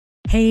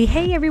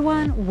Hey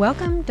everyone,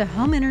 welcome to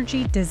Home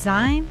Energy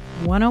Design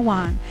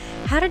 101,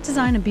 how to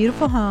design a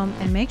beautiful home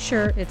and make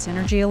sure it's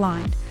energy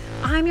aligned.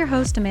 I'm your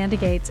host Amanda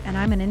Gates, and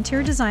I'm an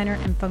interior designer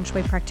and feng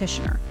shui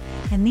practitioner,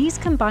 and these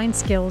combined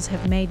skills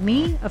have made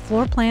me a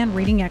floor plan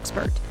reading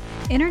expert.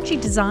 Energy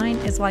design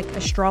is like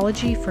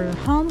astrology for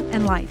home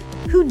and life.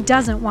 Who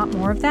doesn't want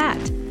more of that?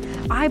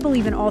 I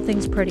believe in all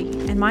things pretty,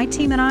 and my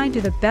team and I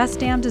do the best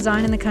damn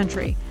design in the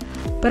country.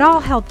 But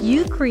I'll help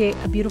you create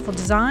a beautiful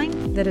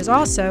design that is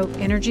also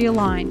energy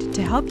aligned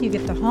to help you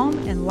get the home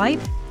and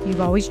life you've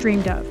always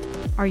dreamed of.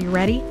 Are you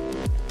ready?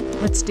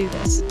 Let's do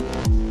this.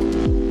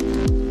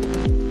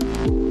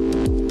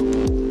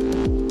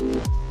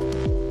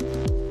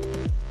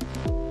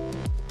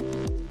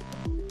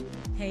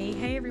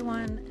 Hey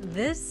everyone,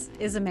 this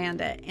is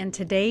Amanda, and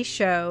today's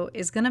show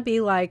is going to be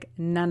like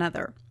none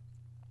other.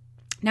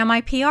 Now,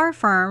 my PR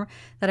firm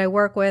that I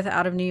work with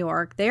out of New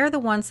York, they are the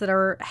ones that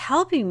are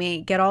helping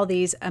me get all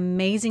these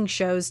amazing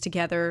shows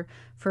together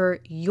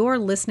for your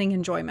listening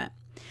enjoyment.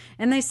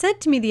 And they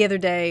said to me the other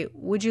day,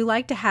 would you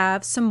like to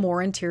have some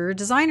more interior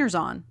designers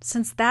on,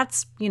 since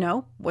that's,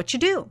 what you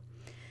do?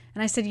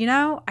 And I said,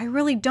 I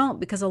really don't,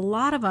 because a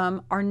lot of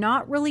them are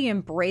not really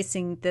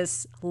embracing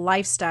this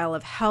lifestyle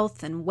of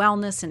health and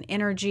wellness and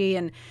energy.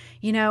 And,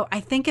 I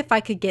think if I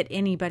could get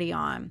anybody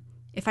on,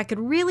 if I could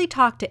really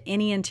talk to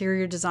any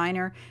interior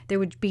designer, there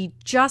would be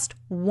just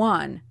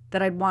one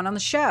that I'd want on the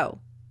show,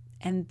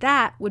 and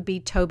that would be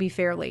Toby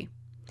Fairley.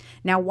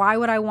 Now, why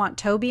would I want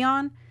Toby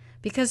on?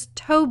 Because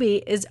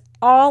Toby is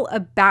all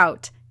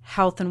about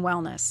health and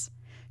wellness.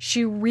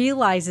 She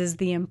realizes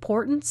the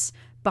importance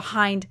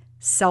behind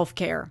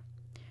self-care.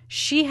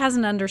 She has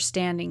an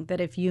understanding that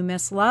if you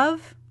miss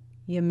love,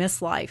 you miss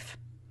life.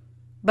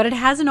 But it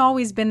hasn't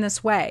always been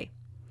this way.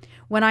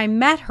 When I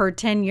met her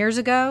 10 years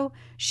ago,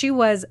 she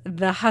was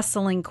the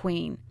hustling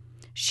queen.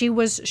 She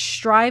was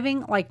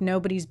striving like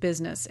nobody's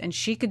business, and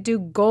she could do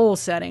goal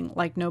setting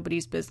like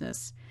nobody's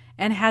business,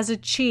 and has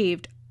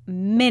achieved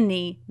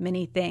many,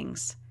 many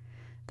things.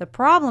 The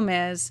problem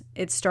is,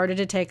 it started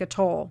to take a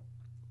toll,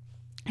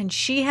 and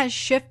she has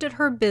shifted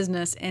her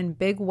business in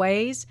big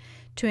ways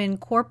to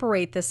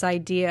incorporate this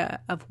idea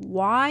of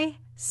why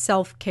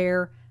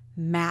self-care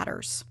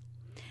matters.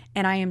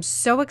 And I am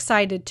so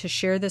excited to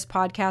share this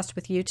podcast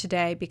with you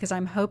today, because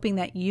I'm hoping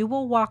that you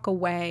will walk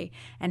away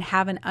and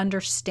have an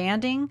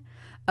understanding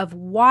of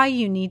why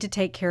you need to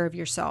take care of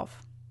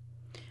yourself.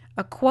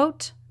 A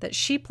quote that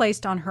she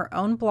placed on her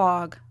own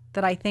blog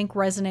that I think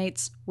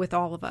resonates with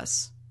all of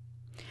us.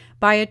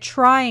 By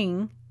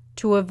trying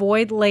to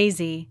avoid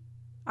lazy,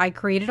 I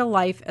created a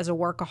life as a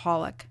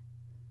workaholic.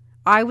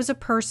 I was a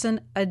person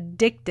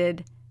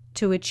addicted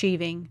to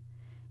achieving,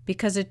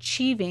 because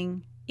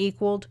achieving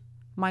equaled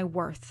my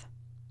worth.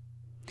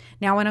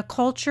 Now, in a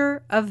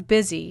culture of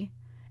busy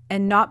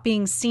and not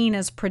being seen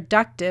as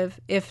productive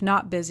if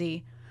not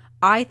busy,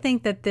 I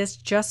think that this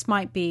just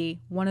might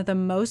be one of the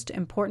most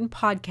important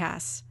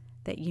podcasts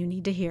that you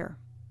need to hear.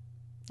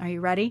 Are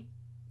you ready?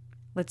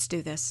 Let's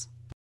do this.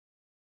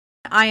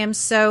 I am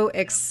so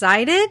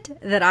excited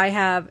that I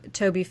have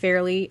Toby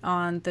Fairley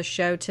on the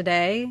show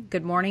today.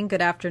 Good morning,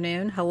 good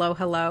afternoon. Hello.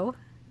 Hello.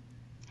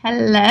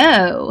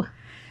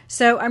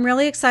 So I'm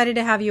really excited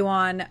to have you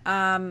on.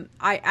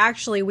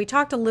 We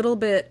talked a little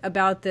bit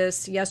about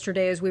this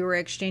yesterday as we were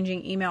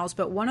exchanging emails,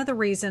 but one of the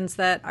reasons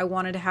that I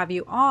wanted to have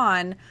you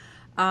on,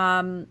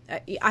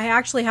 I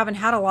actually haven't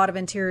had a lot of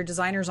interior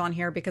designers on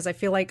here, because I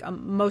feel like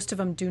most of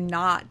them do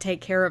not take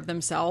care of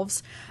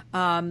themselves.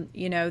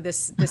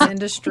 This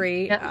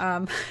industry,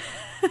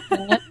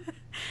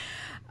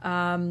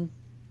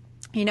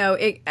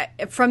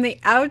 from the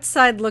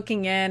outside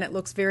looking in, it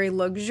looks very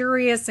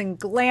luxurious and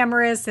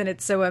glamorous, and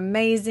it's so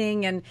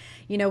amazing. And,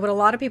 what a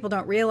lot of people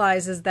don't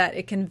realize is that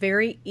it can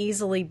very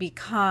easily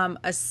become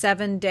a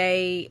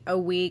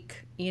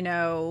 7-day-a-week,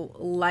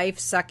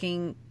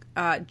 life-sucking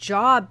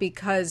job,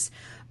 because,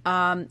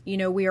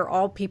 we are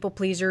all people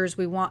pleasers.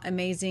 We want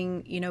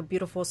amazing,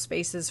 beautiful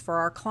spaces for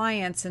our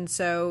clients. And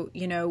so,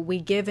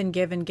 we give and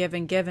give and give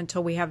and give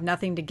until we have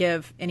nothing to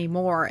give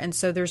anymore. And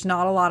so there's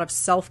not a lot of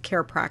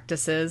self-care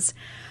practices.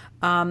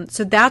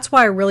 So that's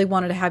why I really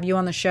wanted to have you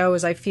on the show,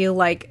 is I feel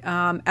like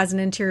as an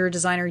interior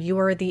designer, you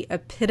are the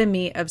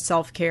epitome of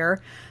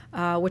self-care,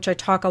 which I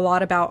talk a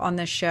lot about on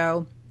this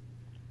show.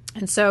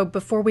 And so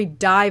before we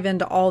dive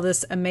into all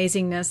this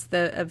amazingness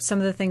of some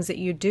of the things that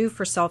you do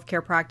for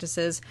self-care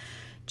practices,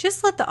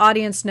 just let the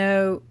audience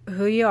know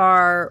who you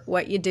are,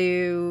 what you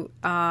do,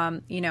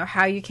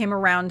 how you came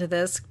around to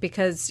this,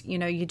 because,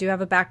 you do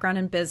have a background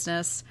in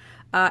business,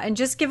 and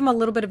just give them a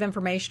little bit of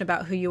information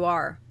about who you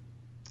are.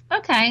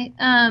 Okay.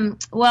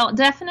 Well,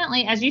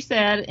 definitely, as you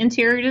said,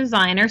 interior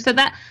designer. So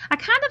that I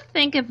kind of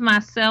think of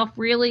myself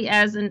really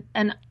as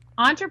an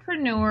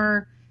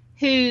entrepreneur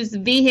whose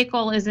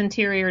vehicle is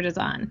interior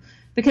design,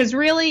 because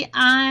really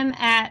I'm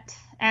at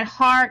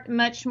heart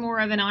much more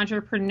of an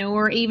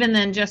entrepreneur even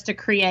than just a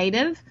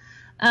creative.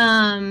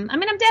 I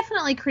mean, I'm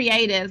definitely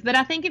creative, but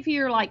I think if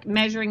you're like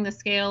measuring the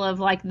scale of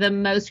like the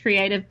most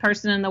creative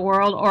person in the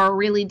world or a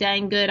really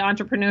dang good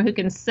entrepreneur who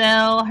can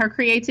sell her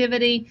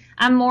creativity,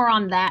 I'm more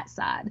on that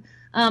side.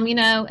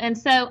 And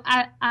so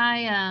I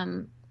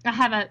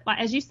have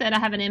as you said, I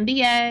have an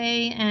MBA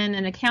and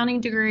an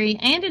accounting degree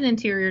and an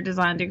interior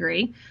design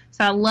degree.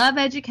 So I love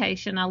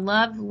education. I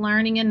love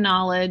learning and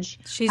knowledge.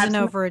 She's an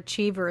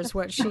overachiever is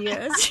what she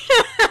is.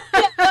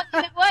 You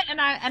know what?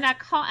 And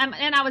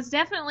I was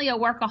definitely a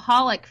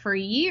workaholic for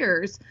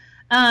years.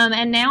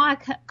 And now I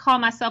call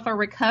myself a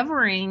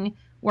recovering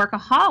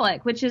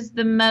workaholic, which is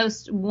the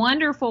most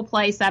wonderful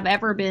place I've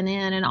ever been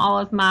in all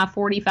of my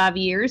 45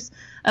 years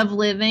of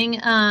living.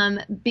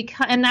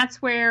 And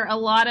that's where a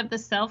lot of the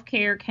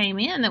self-care came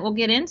in that we'll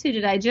get into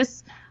today,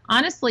 just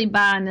honestly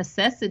by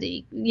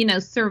necessity,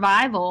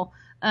 survival,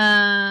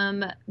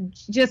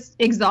 just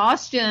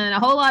exhaustion, a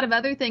whole lot of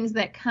other things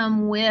that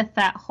come with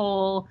that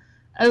whole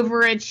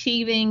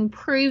overachieving,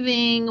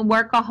 proving,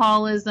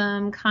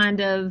 workaholism kind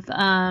of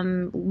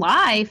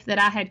life that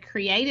I had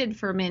created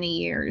for many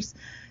years.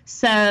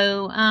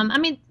 So,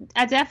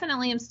 I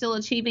definitely am still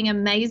achieving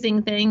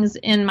amazing things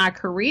in my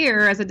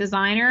career as a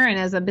designer and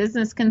as a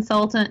business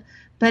consultant,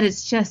 but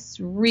it's just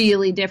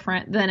really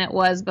different than it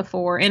was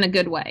before in a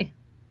good way.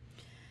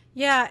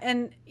 Yeah,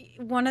 and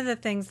one of the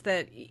things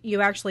that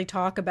you actually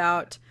talk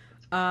about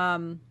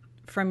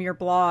from your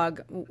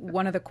blog,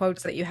 one of the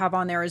quotes that you have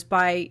on there is,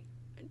 by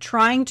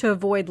trying to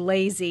avoid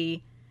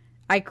lazy,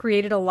 I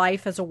created a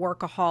life as a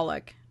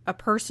workaholic, a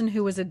person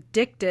who was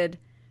addicted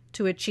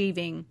to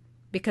achieving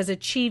because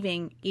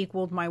achieving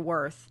equaled my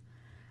worth.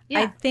 Yeah.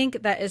 I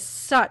think that is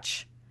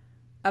such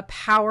a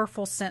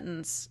powerful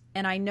sentence.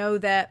 And I know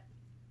that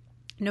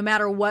no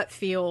matter what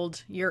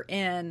field you're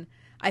in,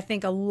 I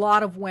think a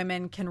lot of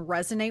women can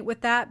resonate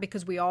with that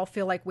because we all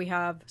feel like we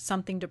have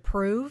something to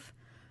prove.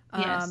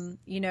 Yes.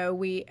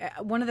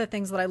 One of the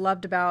things that I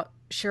loved about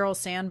Sheryl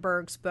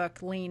Sandberg's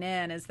book, Lean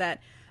In, is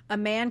that a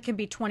man can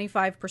be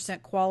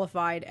 25%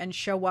 qualified and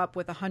show up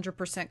with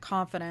 100%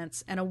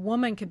 confidence, and a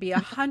woman can be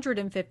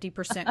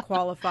 150%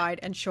 qualified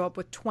and show up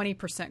with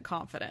 20%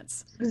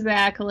 confidence.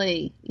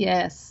 Exactly.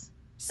 Yes.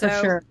 So,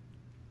 for sure.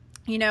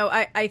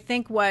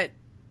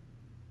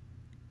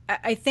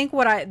 I think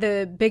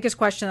the biggest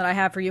question that I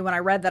have for you when I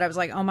read that, I was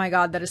like, oh my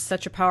God, that is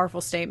such a powerful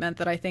statement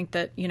that I think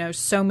that,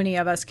 so many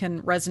of us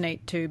can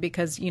resonate to,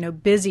 because,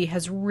 busy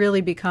has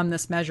really become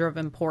this measure of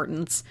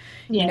importance.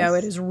 Yes.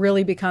 It has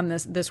really become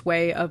this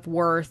way of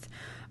worth.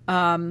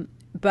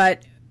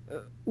 But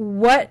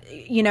what,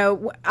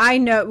 I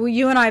know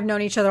you and I have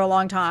known each other a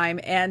long time.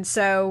 And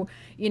so,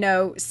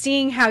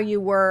 seeing how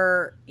you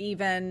were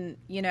even,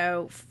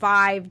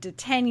 5 to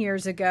 10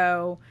 years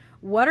ago,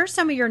 what are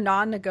some of your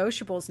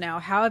non-negotiables now?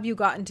 How have you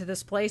gotten to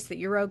this place that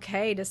you're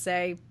okay to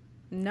say,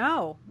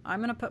 no, I'm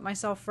going to put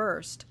myself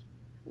first?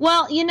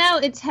 Well,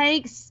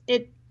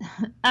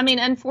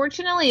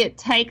 unfortunately, it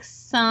takes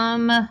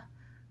some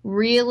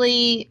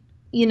really,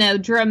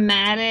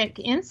 dramatic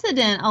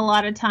incident a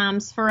lot of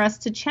times for us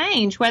to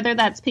change, whether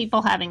that's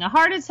people having a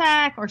heart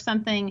attack or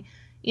something,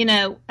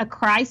 a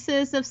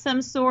crisis of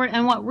some sort.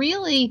 And what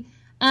really...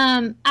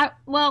 there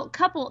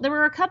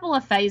were a couple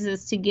of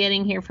phases to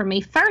getting here for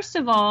me. First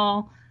of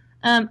all,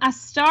 I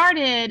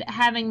started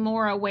having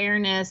more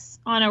awareness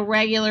on a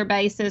regular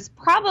basis,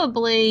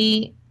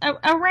 probably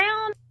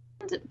around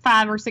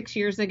 5 or 6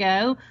 years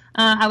ago.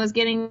 I was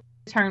getting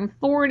to turn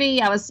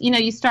 40. I was,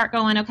 you start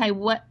going, okay,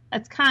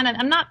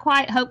 I'm not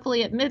quite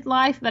hopefully at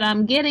midlife, but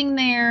I'm getting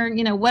there.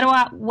 What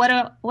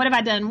have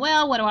I done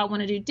well? What do I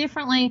want to do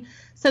differently?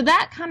 So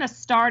that kind of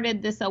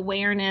started this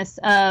awareness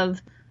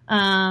of,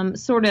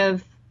 sort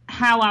of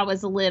how I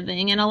was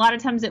living. And a lot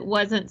of times it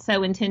wasn't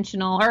so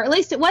intentional, or at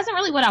least it wasn't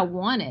really what I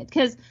wanted,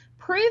 because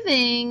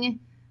proving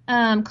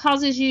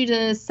causes you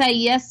to say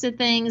yes to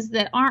things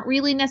that aren't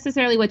really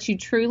necessarily what you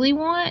truly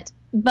want,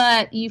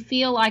 but you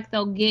feel like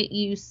they'll get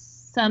you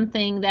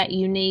something that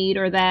you need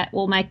or that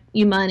will make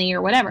you money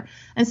or whatever.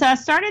 And so I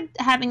started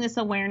having this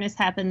awareness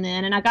happen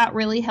then, and I got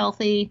really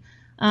healthy.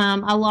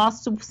 I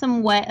lost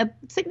some weight, a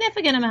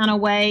significant amount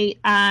of weight.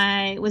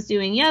 I was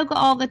doing yoga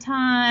all the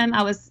time.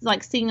 I was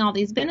like seeing all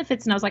these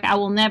benefits, and I was like, I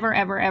will never,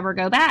 ever, ever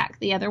go back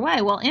the other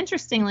way. Well,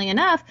 interestingly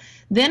enough,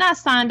 then I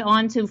signed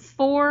on to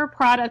 4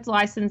 product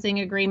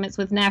licensing agreements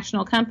with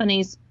national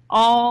companies,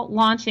 all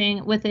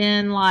launching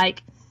within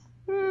like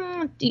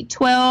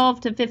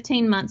 12 to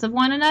 15 months of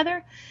one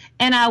another.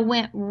 And I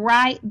went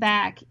right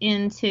back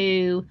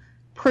into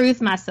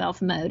prove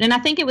myself mode. And I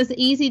think it was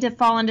easy to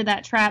fall into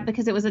that trap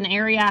because it was an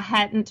area I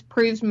hadn't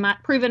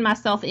proven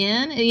myself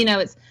in.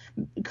 It's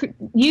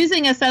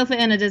using a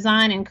sofa in a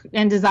design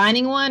and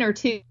designing one or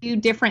two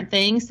different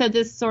things. So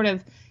this sort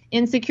of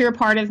insecure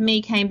part of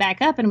me came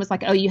back up and was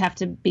like, oh, you have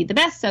to be the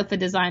best sofa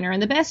designer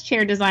and the best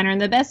chair designer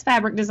and the best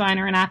fabric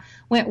designer. And I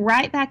went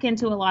right back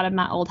into a lot of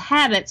my old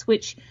habits,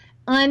 which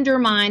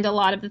undermined a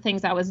lot of the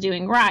things I was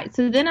doing right.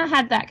 So then I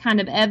had that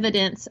kind of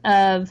evidence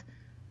of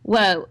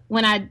whoa,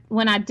 when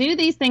I do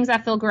these things, I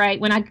feel great.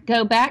 When I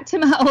go back to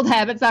my old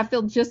habits, I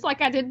feel just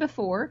like I did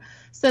before.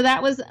 So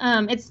that was,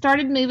 it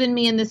started moving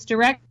me in this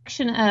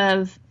direction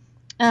of,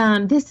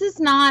 this is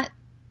not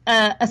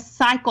a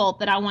cycle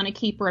that I want to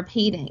keep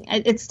repeating.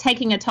 It's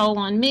taking a toll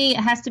on me.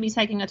 It has to be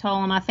taking a toll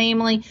on my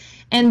family.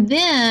 And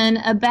then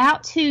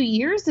about 2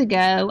 years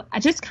ago, I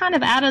just kind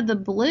of out of the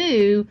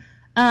blue,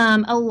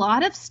 a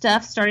lot of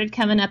stuff started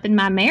coming up in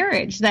my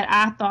marriage that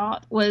I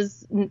thought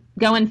was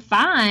going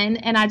fine.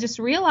 And I just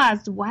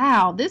realized,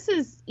 wow, this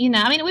is, we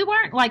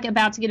weren't like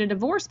about to get a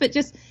divorce, but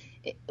just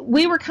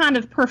we were kind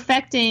of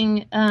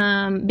perfecting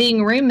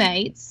being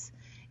roommates.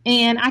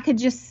 And I could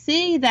just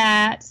see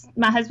that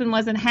my husband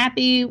wasn't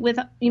happy with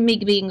me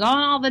being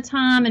gone all the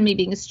time and me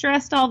being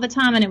stressed all the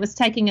time, and it was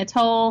taking a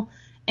toll.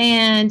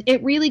 And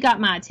it really got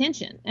my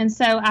attention. And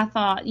so I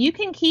thought, you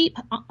can keep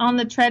on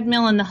the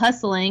treadmill and the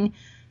hustling,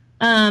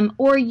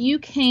 or you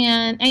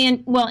can,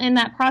 in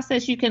that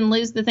process, you can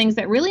lose the things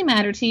that really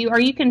matter to you, or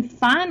you can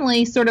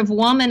finally sort of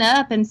woman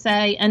up and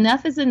say,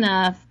 enough is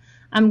enough.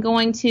 I'm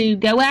going to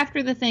go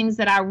after the things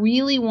that I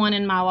really want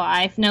in my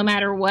life, no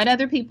matter what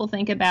other people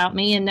think about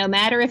me, and no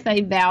matter if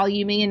they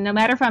value me, and no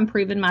matter if I'm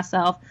proving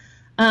myself,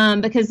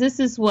 because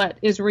this is what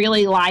is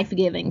really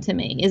life-giving to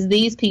me, is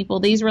these people,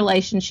 these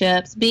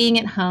relationships, being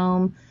at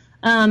home.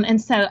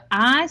 And so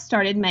I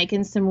started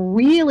making some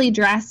really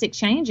drastic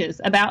changes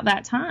about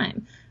that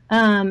time.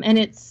 And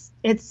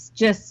it's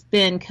just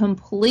been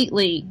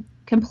completely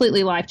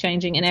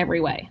life-changing in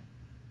every way.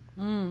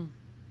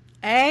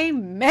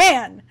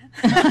 Amen.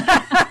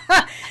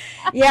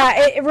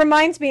 Yeah, it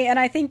reminds me, and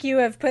I think you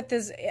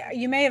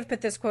may have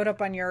put this quote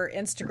up on your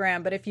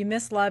Instagram, but if you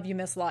miss love, you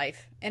miss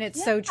life. And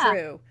it's so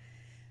true.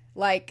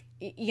 Like,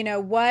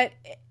 what,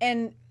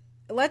 and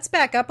let's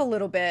back up a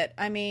little bit.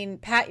 I mean,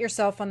 pat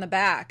yourself on the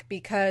back,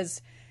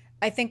 because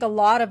I think a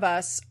lot of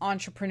us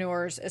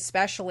entrepreneurs,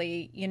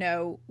 especially,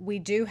 we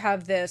do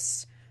have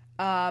this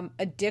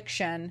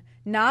addiction,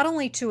 not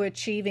only to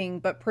achieving,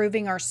 but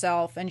proving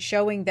ourselves and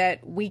showing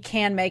that we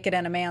can make it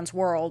in a man's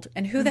world.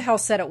 And who the hell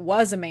said it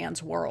was a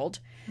man's world?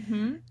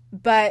 Mm-hmm.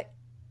 But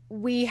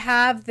we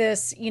have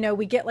this,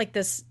 we get like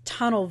this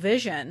tunnel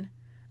vision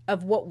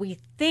of what we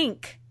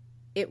think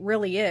it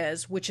really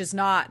is, which is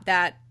not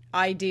that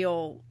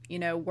ideal,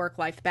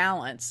 work-life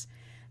balance.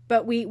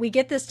 But we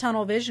get this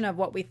tunnel vision of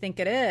what we think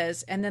it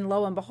is. And then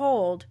lo and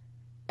behold,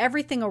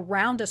 everything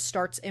around us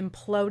starts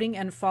imploding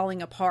and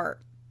falling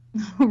apart.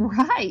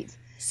 Right.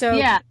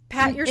 So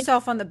pat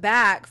yourself on the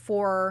back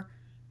for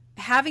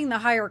having the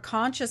higher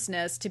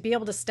consciousness to be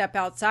able to step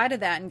outside of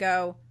that and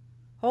go,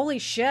 holy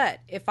shit,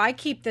 if I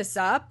keep this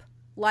up,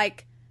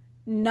 like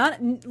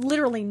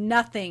literally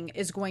nothing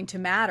is going to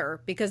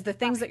matter, because the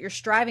things that you're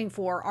striving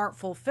for aren't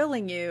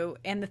fulfilling you,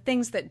 and the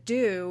things that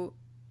do,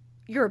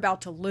 you're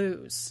about to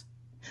lose.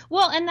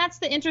 Well, and that's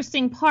the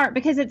interesting part,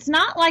 because it's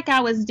not like I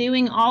was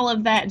doing all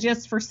of that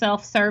just for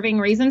self-serving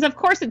reasons. Of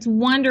course, it's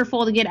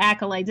wonderful to get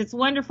accolades. It's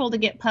wonderful to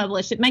get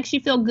published. It makes you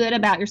feel good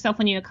about yourself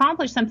when you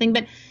accomplish something.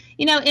 But,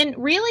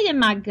 in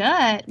my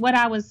gut, what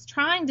I was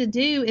trying to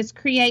do is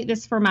create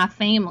this for my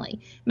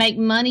family, make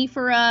money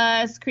for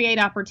us, create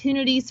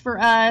opportunities for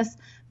us.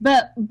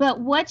 But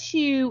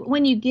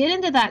when you get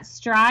into that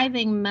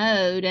striving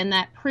mode and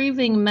that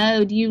proving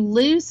mode, you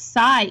lose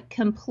sight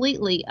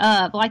completely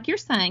of, like you're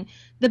saying,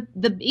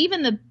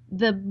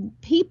 the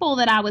people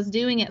that I was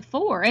doing it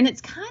for. And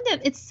it's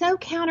so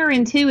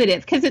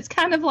counterintuitive, because it's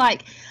kind of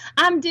like,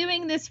 I'm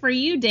doing this for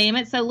you, damn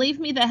it, so leave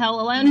me the hell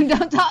alone and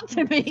don't talk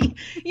to me,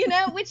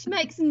 which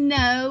makes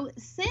no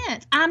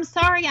sense. I'm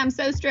sorry, I'm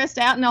so stressed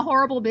out and a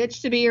horrible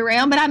bitch to be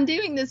around, but I'm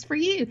doing this for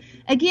you.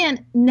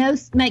 Again,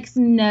 makes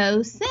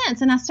no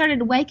sense. And I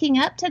started waking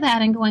up to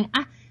that and going,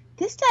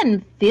 this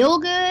doesn't feel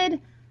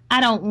good. I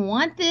don't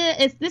want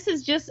this.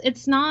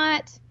 It's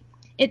not.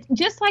 It's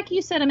just like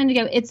you said a minute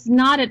ago, it's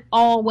not at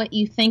all what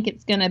you think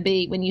it's going to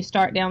be when you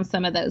start down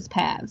some of those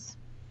paths.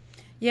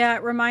 Yeah,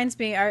 it reminds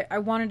me, I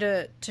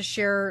wanted to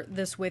share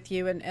this with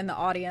you and the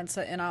audience,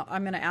 and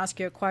I'm going to ask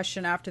you a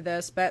question after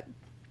this, but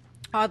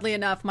oddly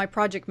enough, my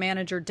project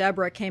manager,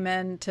 Deborah, came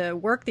in to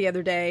work the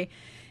other day,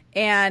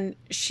 and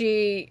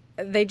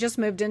they just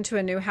moved into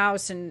a new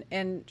house,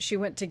 and she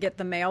went to get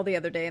the mail the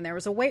other day, and there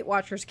was a Weight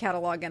Watchers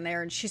catalog in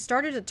there, and she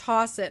started to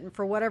toss it, and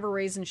for whatever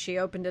reason, she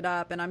opened it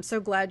up, and I'm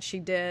so glad she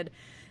did.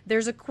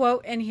 There's a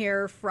quote in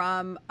here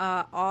from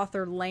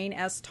author Lane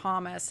S.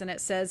 Thomas, and it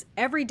says,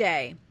 "Every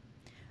day,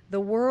 the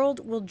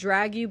world will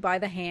drag you by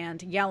the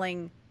hand,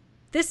 yelling,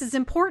 'This is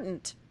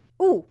important.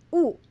 Ooh,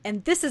 ooh,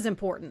 and this is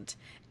important.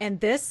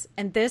 And this,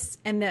 and this,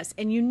 and this.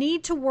 And you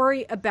need to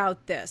worry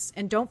about this.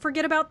 And don't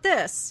forget about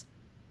this.'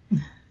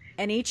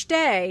 And each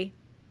day,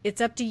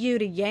 it's up to you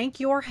to yank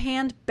your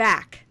hand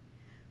back,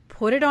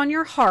 put it on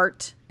your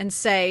heart, and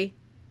say,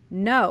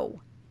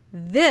 'No,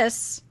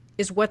 this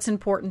is what's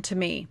important to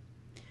me.'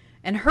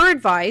 And her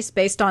advice,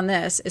 based on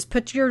this, is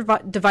put your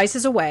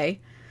devices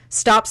away.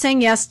 Stop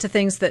saying yes to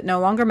things that no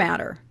longer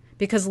matter.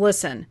 Because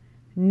listen,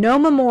 no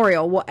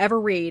memorial will ever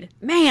read,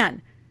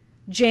 'Man,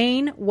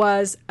 Jane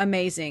was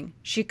amazing.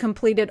 She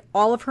completed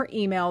all of her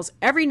emails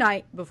every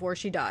night before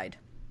she died.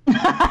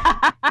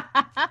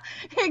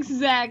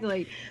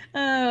 Exactly.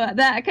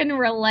 That I can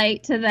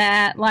relate to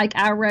that. Like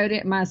I wrote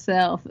it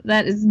myself.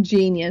 That is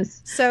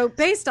genius. So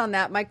based on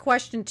that, my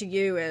question to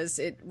you is,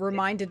 it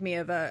reminded me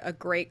of a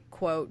great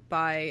quote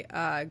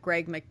by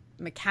Greg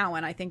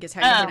McKeown, I think is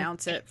how you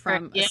pronounce it,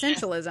 from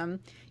Essentialism.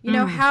 You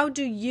know, how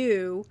do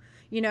you,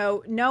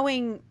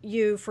 knowing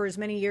you for as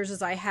many years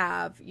as I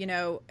have,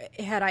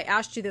 had I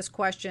asked you this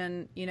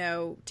question,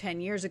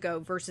 10 years ago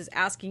versus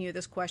asking you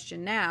this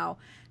question now,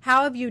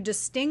 how have you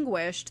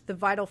distinguished the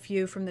vital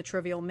few from the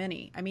trivial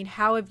many? I mean,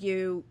 how have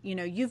you,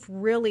 you've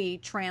really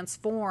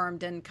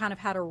transformed and kind of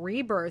had a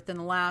rebirth in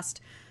the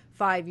last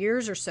 5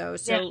 years or so.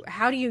 So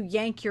how do you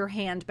yank your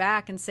hand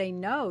back and say,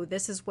 no,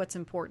 this is what's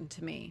important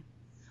to me?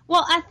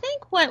 Well, I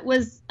think what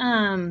was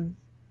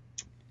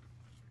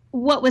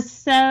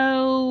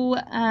so,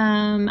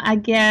 I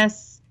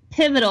guess,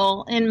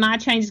 pivotal in my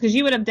changes, because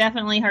you would have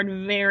definitely heard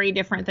very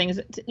different things.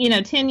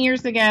 10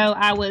 years ago,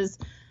 I was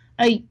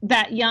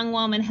that young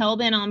woman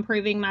hell-bent on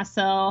proving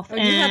myself. Oh,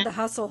 you had the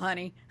hustle,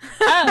 honey.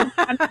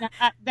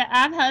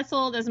 I've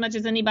hustled as much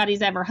as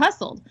anybody's ever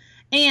hustled.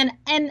 And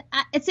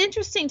it's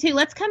interesting, too.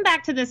 Let's come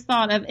back to this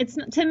thought of,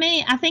 to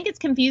me, I think it's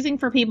confusing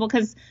for people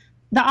because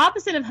the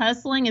opposite of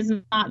hustling is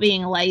not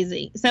being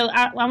lazy. So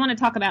I want to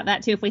talk about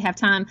that too if we have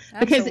time.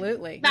 Because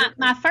absolutely.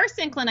 My first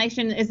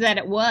inclination is that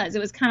it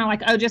was kind of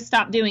like, oh, just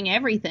stop doing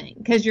everything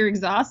because you're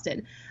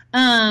exhausted.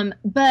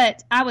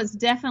 But I was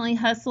definitely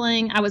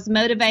hustling. I was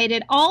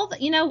motivated.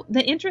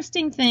 The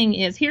interesting thing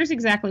is, here's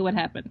exactly what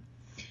happened.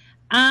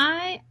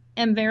 I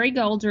am very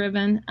goal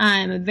driven. I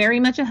am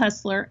very much a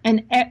hustler,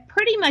 and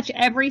pretty much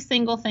every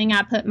single thing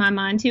I put my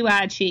mind to,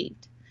 I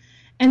achieved.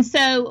 And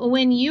so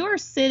when you are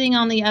sitting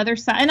on the other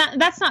side,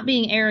 and that's not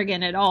being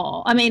arrogant at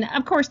all. I mean,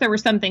 of course, there were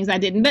some things I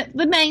didn't, but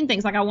the main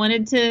things, like I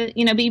wanted to,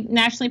 be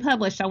nationally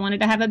published. I wanted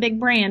to have a big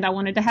brand. I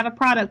wanted to have a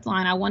product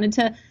line. I wanted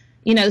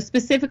to,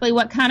 specifically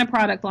what kind of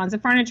product lines, a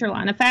furniture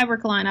line, a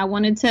fabric line. I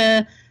wanted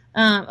to,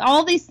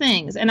 all these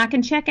things. And I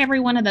can check every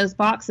one of those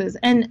boxes.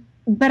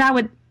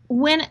 But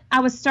when I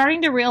was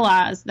starting to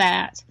realize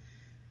that,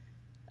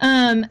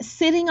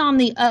 sitting on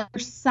the other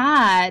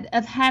side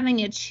of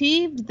having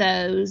achieved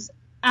those,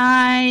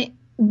 I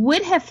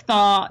would have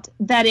thought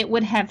that it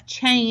would have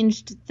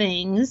changed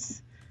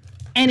things,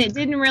 and it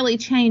didn't really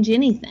change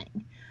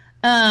anything.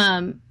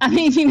 Like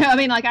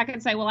I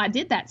could say, well, I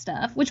did that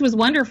stuff, which was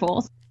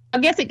wonderful. I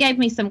guess it gave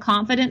me some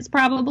confidence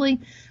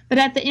probably, but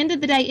at the end of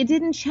the day, it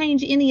didn't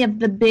change any of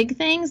the big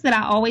things that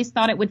I always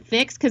thought it would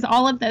fix, because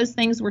all of those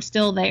things were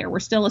still there. We're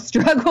still a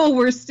struggle.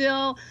 We're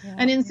still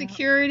an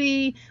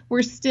insecurity.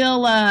 We're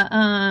still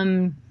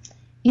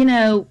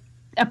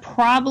a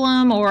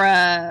problem or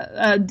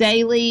a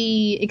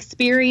daily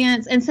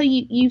experience. And so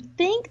you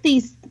think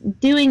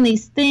doing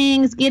these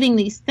things, getting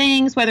these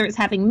things, whether it's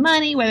having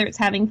money, whether it's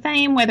having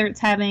fame, whether it's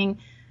having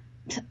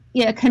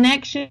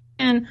connection,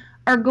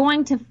 are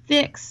going to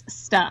fix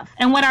stuff.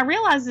 And what I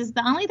realize is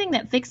the only thing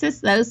that fixes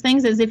those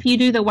things is if you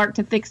do the work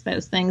to fix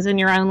those things in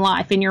your own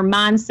life, in your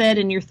mindset,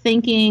 in your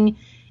thinking,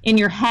 in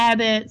your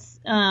habits,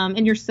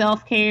 in your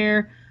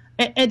self-care.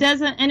 It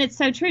doesn't, and it's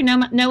so true.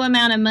 No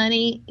amount of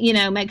money,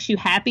 makes you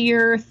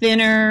happier,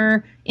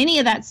 thinner, any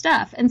of that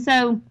stuff. And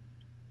so,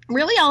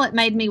 really, all it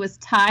made me was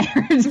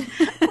tired.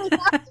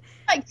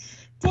 Like,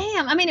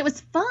 damn. I mean, it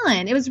was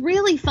fun. It was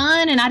really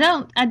fun, and I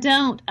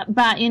don't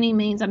by any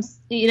means,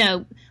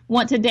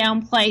 want to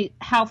downplay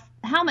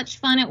how much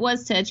fun it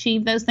was to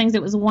achieve those things.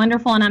 It was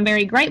wonderful, and I'm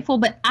very grateful.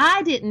 But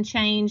I didn't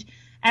change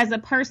as a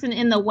person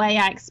in the way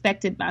I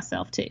expected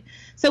myself to.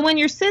 So when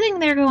you're sitting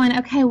there going,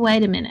 okay,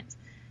 wait a minute.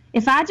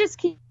 If I just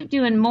keep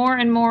doing more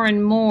and more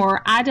and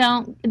more,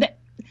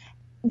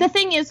 the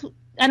thing is,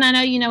 and I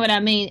know you know what I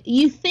mean,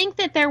 you think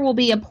that there will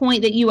be a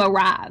point that you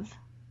arrive.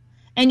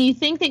 And you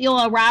think that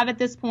you'll arrive at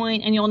this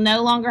point and you'll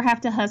no longer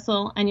have to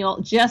hustle and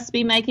you'll just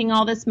be making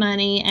all this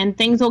money and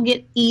things will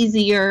get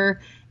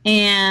easier,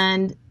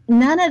 and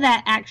none of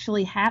that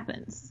actually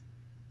happens.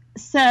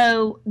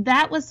 So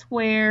that was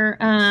where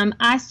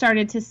I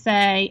started to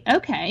say,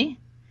 okay,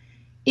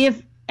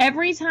 if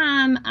every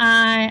time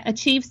I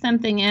achieve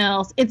something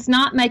else, it's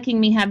not making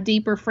me have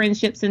deeper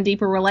friendships and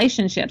deeper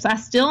relationships. I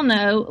still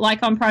know,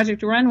 like on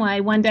Project Runway,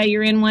 one day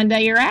you're in, one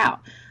day you're out.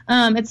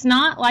 It's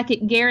not like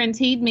it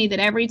guaranteed me that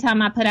every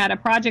time I put out a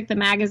project, the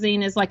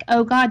magazine is like,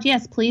 oh, God,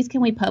 yes, please, can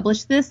we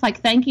publish this?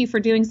 Like, thank you for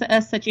doing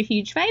us such a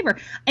huge favor.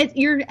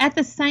 You're at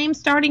the same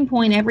starting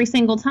point every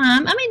single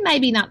time. I mean,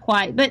 maybe not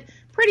quite, but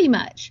pretty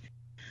much.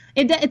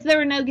 There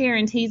are no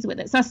guarantees with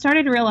it. So I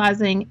started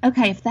realizing,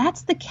 okay, if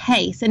that's the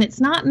case and it's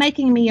not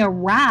making me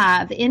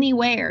arrive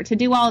anywhere to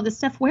do all of this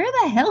stuff, where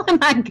the hell am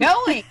I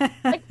going?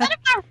 Like, what am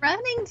I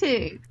running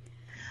to?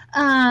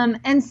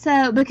 And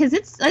so, because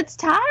it's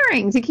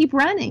tiring to keep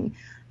running.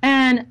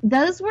 And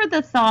those were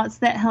the thoughts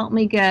that helped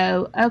me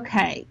go,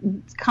 okay,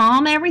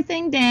 calm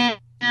everything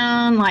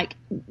down, like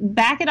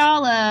back it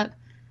all up,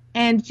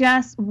 and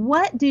just,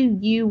 what do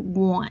you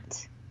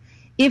want?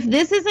 If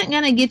this isn't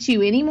going to get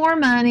you any more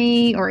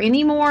money or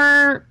any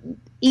more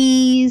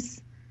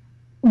ease,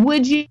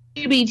 would you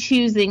be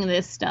choosing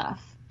this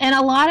stuff? And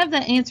a lot of the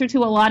answer to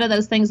a lot of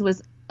those things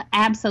was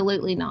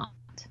absolutely not.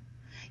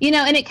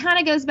 And it kind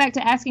of goes back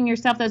to asking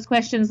yourself those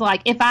questions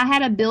like, if I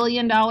had $1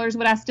 billion,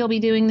 would I still be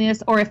doing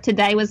this? Or if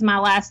today was my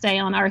last day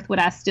on earth, would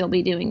I still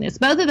be doing this?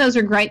 Both of those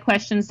are great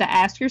questions to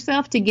ask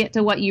yourself to get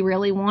to what you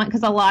really want.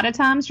 Because a lot of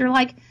times you're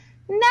like,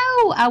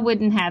 no, I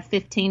wouldn't have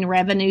 15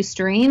 revenue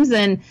streams.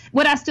 And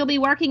would I still be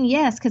working?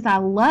 Yes, because I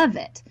love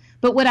it.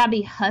 But would I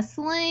be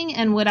hustling,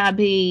 and would I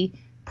be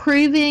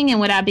proving,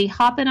 and would I be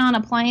hopping on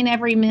a plane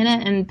every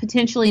minute and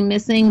potentially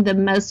missing the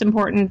most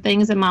important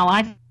things in my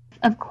life?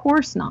 Of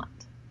course not.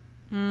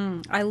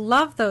 I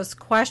love those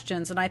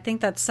questions, and I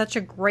think that's such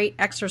a great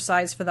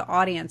exercise for the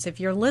audience. If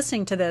you're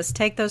listening to this,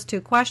 take those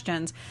 2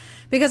 questions,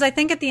 because I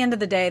think at the end of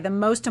the day, the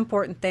most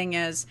important thing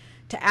is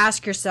to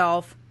ask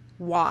yourself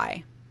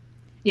why.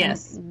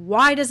 Yes. And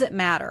why does it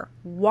matter?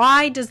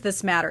 Why does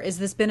this matter? Is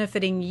this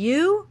benefiting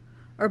you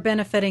or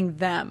benefiting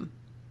them?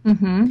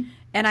 Mm-hmm.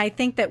 And I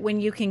think that when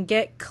you can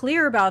get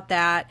clear about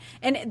that,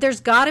 and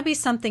there's got to be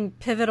something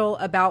pivotal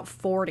about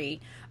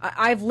 40.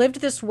 I've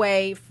lived this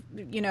way,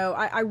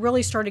 I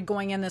really started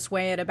going in this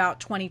way at about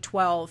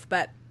 2012,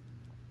 but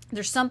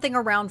there's something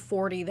around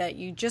 40 that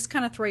you just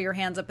kind of throw your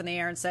hands up in the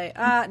air and say,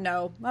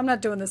 no, I'm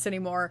not doing this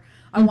anymore.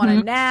 I want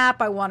to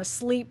nap. I want to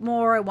sleep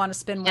more. I want to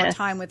spend more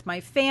time with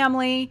my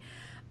family.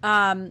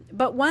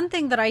 But one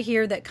thing that I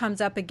hear that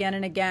comes up again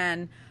and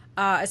again,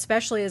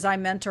 especially as I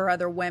mentor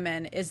other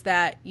women, is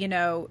that,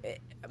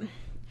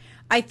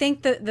 I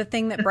think that the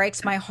thing that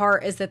breaks my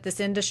heart is that this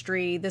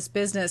industry, this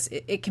business,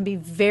 it can be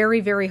very,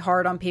 very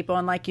hard on people.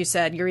 And like you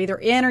said, you're either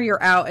in or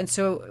you're out. And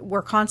so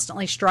we're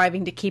constantly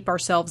striving to keep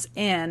ourselves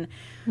in,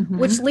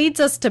 which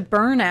leads us to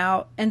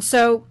burnout. And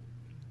so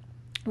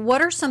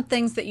what are some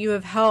things that you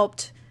have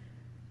helped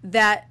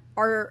that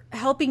are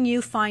helping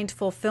you find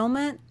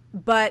fulfillment,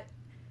 but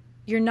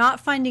you're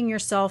not finding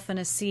yourself in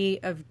a sea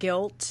of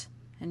guilt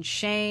and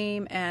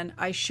shame and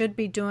I should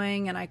be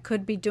doing and I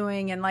could be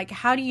doing, and like,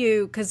 how do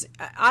you, because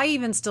I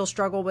even still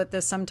struggle with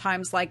this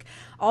sometimes, like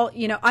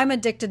I'm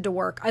addicted to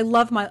work. I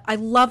love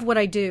what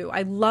I do.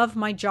 I love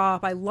my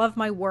job. I love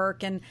my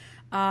work. And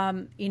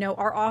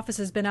our office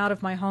has been out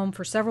of my home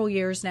for several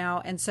years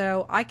now. And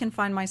so I can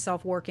find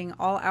myself working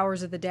all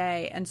hours of the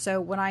day. And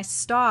so when I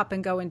stop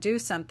and go and do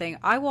something,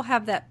 I will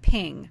have that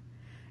ping.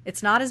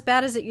 It's not as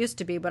bad as it used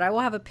to be, but I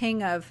will have a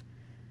ping of,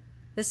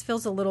 this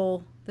feels a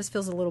little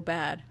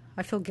bad.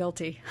 I feel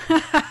guilty.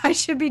 I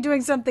should be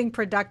doing something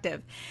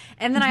productive.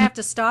 And then I have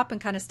to stop and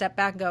kind of step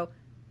back and go,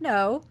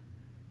 no,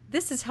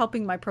 this is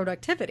helping my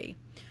productivity.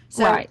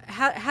 So right.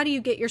 How do you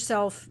get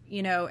yourself,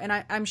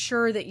 and I'm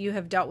sure that you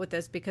have dealt with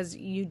this because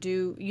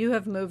you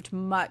have moved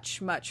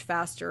much, much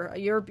faster.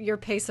 Your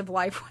pace of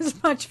life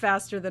was much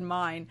faster than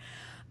mine.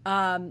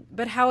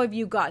 But how have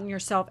you gotten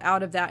yourself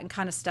out of that and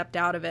kind of stepped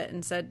out of it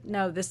and said,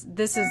 no, this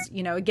is,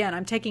 again,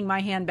 I'm taking my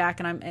hand back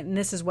and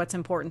this is what's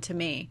important to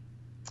me.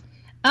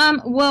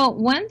 Well,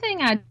 one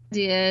thing I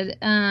did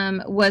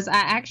was I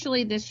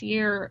actually this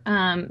year,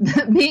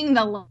 being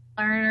the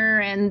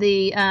learner and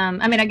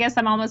I guess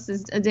I'm almost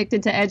as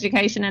addicted to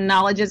education and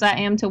knowledge as I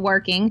am to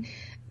working,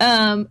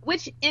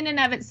 which in and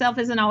of itself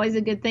isn't always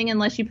a good thing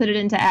unless you put it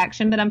into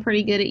action. But I'm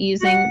pretty good at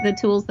using the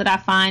tools that I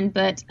find.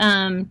 But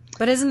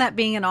isn't that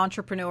being an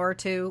entrepreneur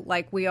too?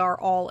 Like, we are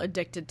all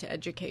addicted to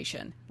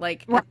education.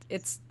 Like, right.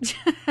 It's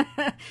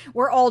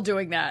we're all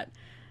doing that.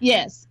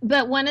 Yes,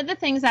 but one of the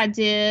things I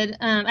did,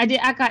 I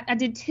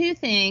did 2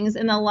 things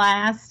in the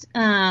last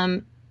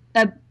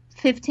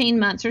 15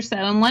 months or so,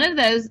 and one of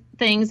those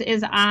things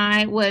is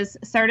I was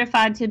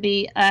certified to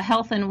be a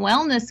health and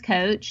wellness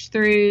coach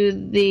through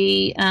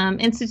the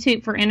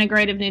Institute for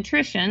Integrative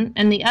Nutrition,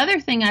 and the other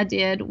thing I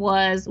did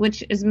was,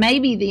 which is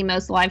maybe the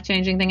most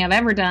life-changing thing I've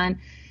ever done,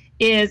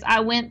 is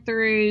I went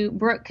through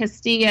Brooke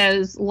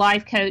Castillo's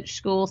Life Coach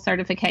School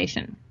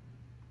certification,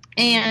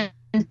 and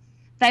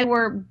they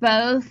were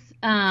both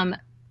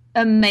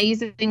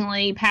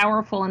amazingly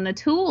powerful in the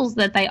tools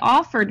that they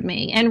offered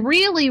me, and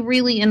really,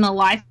 really in the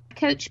life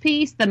coach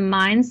piece, the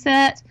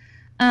mindset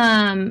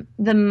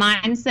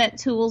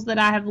tools that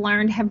I have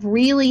learned have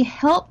really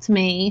helped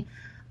me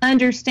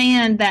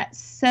understand that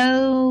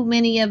so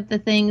many of the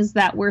things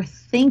that we're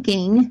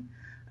thinking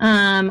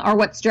are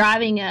what's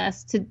driving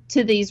us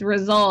to these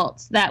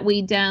results that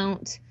we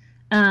don't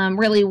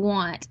really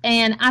want.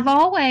 And I've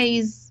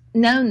always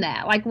known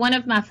that. Like, one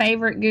of my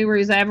favorite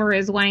gurus ever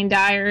is Wayne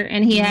Dyer,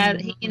 and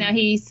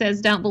he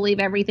says, don't believe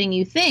everything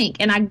you think.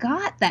 And I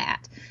got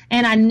that.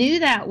 And I knew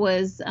that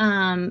was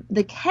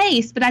the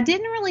case, but I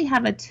didn't really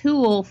have a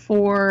tool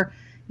for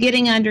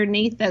getting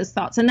underneath those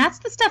thoughts. And that's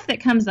the stuff that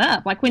comes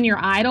up. Like, when you're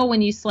idle,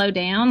 when you slow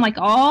down, like,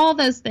 all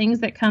those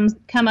things that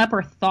come up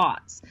are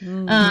thoughts.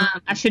 Mm-hmm.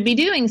 I should be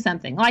doing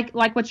something like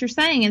what you're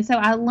saying. And so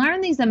I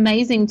learned these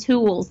amazing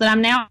tools that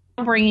I'm now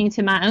bringing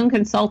to my own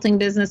consulting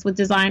business with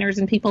designers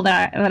and people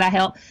that I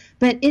help.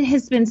 But it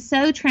has been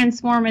so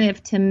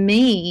transformative to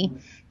me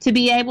to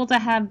be able to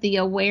have the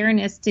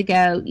awareness to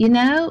go,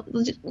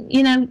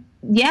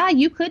 yeah,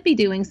 you could be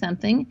doing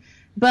something,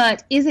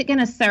 But is it going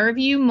to serve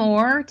you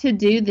more to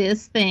do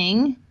this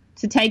thing,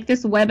 to take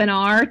this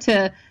webinar,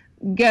 to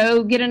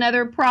go get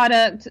another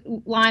product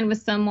line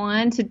with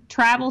someone, to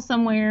travel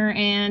somewhere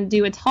and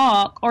do a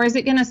talk? Or is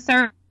it going to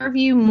serve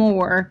you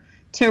more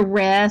to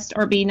rest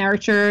or be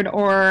nurtured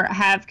or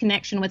have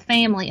connection with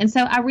family? And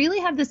so I really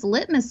have this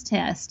litmus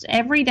test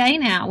every day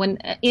now, when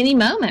any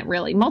moment,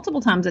 really,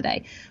 multiple times a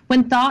day,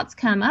 when thoughts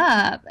come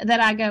up that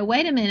I go,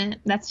 wait a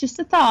minute, that's just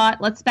a thought.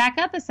 Let's back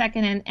up a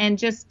second and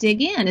just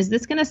dig in. Is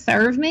this going to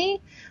serve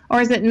me or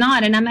is it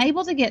not? And I'm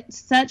able to get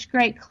such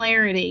great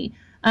clarity.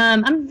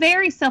 I'm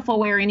very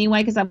self-aware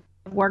anyway, because I've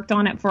worked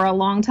on it for a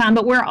long time,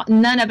 but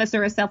none of us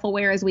are as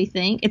self-aware as we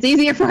think. It's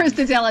easier for us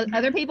to tell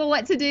other people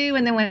what to do,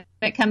 and then when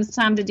it comes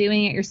time to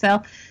doing it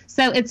yourself.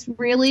 So it's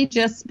really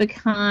just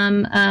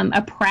become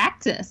a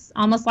practice,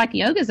 almost like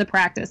yoga is a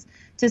practice,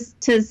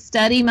 to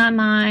study my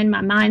mind,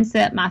 my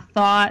mindset, my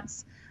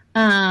thoughts,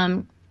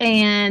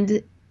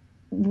 and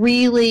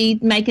really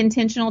make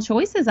intentional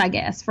choices, I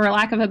guess, for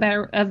lack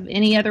of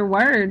any other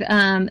word,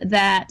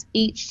 that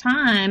each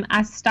time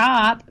I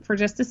stop for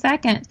just a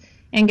second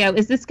and go,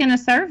 is this going to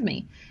serve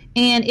me?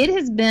 And it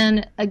has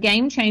been a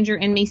game changer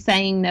in me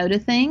saying no to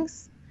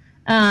things.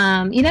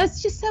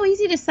 It's just so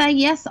easy to say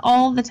yes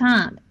all the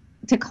time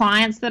to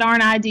clients that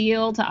aren't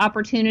ideal, to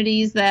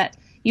opportunities that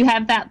you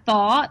have that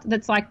thought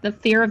that's like the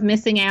fear of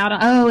missing out.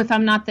 Oh, if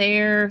I'm not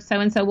there,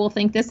 so-and-so will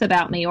think this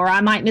about me, or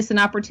I might miss an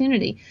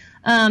opportunity.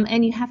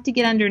 And you have to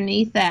get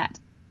underneath that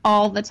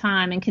all the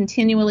time and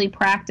continually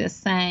practice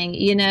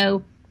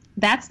saying,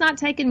 that's not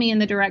taking me in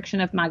the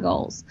direction of my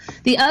goals.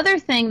 The other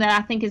thing that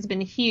I think has been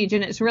huge,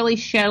 and it's really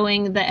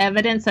showing the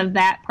evidence of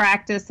that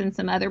practice and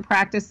some other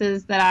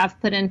practices that I've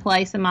put in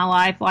place in my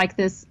life, like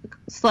this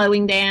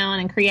slowing down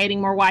and creating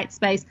more white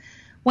space.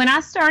 When I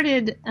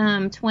started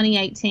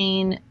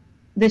 2018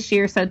 this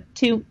year, so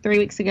 2-3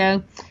 weeks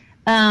ago,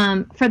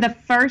 for the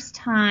first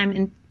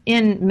time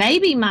in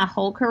maybe my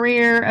whole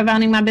career of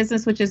owning my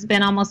business, which has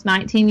been almost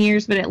 19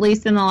 years, but at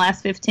least in the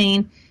last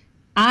 15,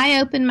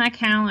 I opened my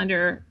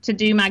calendar to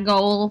do my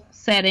goal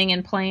setting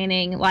and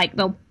planning like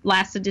the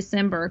last of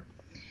December,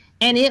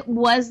 and it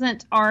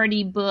wasn't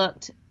already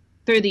booked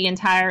through the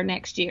entire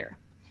next year.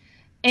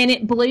 And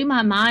it blew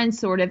my mind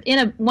sort of in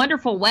a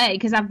wonderful way,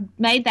 because I've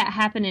made that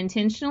happen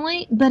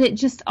intentionally, but it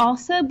just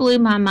also blew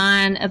my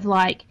mind of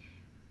like,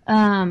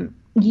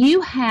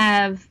 you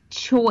have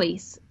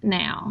choice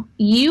now.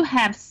 You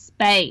have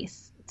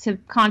space to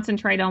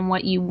concentrate on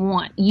what you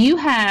want. You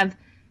have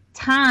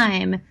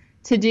time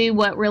to do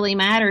what really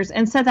matters.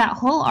 And so that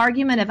whole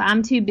argument of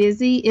I'm too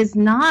busy is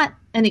not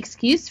an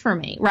excuse for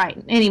me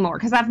anymore,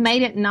 because I've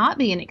made it not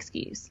be an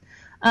excuse.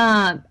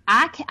 I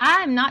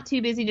am not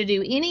too busy to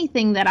do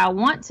anything that I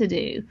want to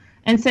do.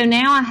 And so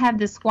now I have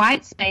this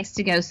white space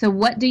to go, so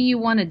what do you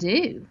want to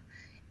do?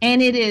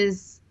 And it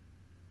is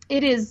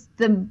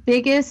the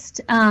biggest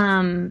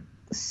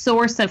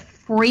source of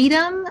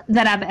freedom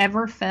that I've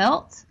ever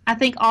felt. I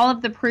think all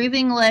of the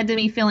proving led to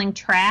me feeling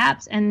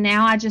trapped, and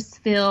now I just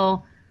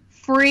feel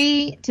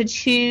free to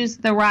choose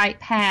the right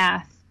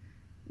path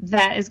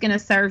that is going to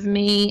serve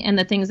me and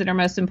the things that are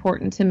most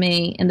important to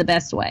me in the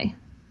best way.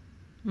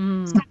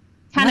 Kind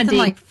of deep.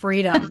 Like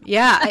freedom.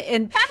 Yeah.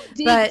 And kind of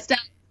deep but stuff.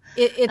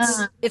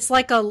 It's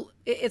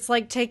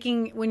like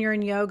taking, when you're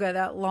in yoga,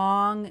 that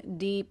long,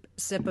 deep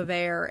sip of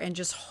air and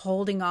just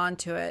holding on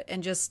to it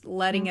and just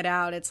letting it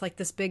out. It's like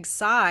this big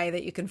sigh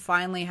that you can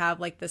finally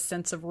have like this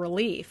sense of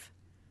relief.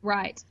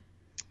 Right.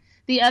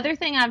 The other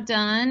thing I've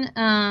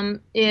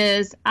done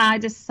is I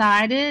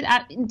decided,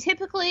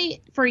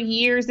 typically for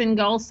years in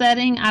goal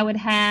setting, I would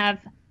have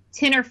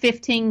 10 or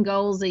 15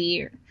 goals a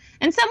year.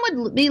 And some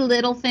would be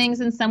little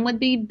things and some would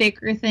be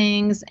bigger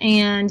things.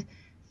 And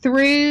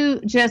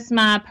through just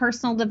my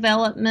personal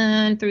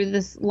development, through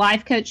this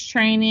life coach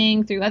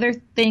training, through other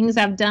things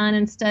I've done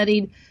and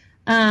studied,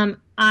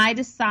 I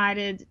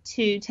decided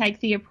to take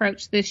the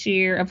approach this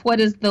year of what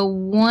is the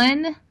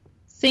one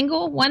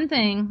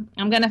thing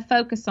I'm going to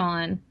focus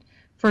on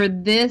for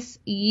this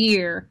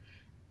year.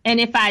 And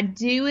if I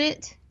do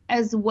it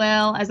as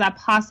well as I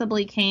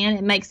possibly can,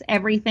 it makes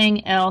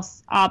everything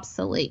else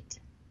obsolete.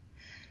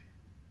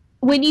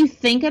 When you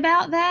think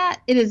about that,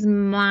 it is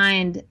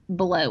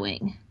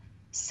mind-blowing.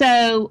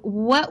 So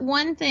what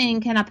one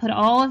thing can I put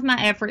all of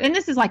my effort, and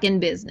this is like in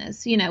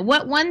business,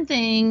 what one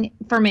thing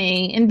for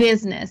me in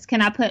business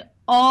can I put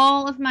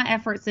all of my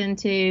efforts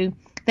into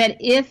that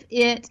if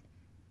it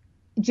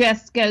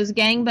just goes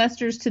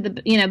gangbusters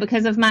to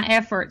because of my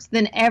efforts,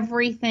 then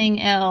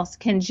everything else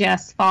can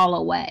just fall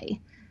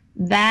away.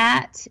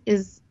 That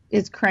is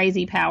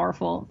crazy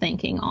powerful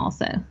thinking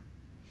also.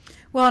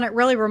 Well, and it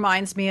really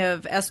reminds me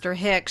of Esther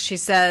Hicks. She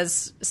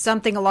says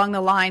something along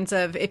the lines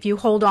of, if you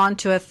hold on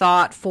to a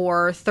thought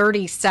for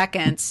 30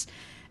 seconds,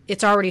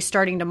 it's already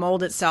starting to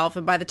mold itself.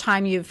 And by the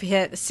time you've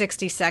hit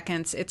 60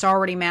 seconds, it's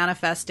already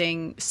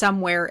manifesting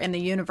somewhere in the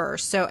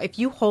universe. So if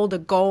you hold a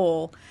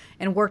goal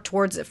and work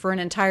towards it for an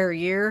entire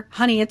year,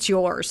 honey, it's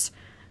yours.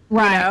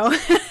 Right.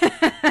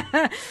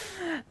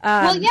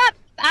 Well, yeah.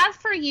 I've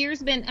for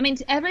years been, I mean,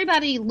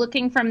 everybody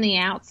looking from the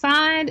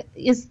outside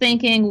is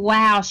thinking,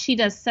 wow, she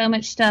does so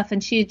much stuff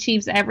and she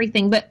achieves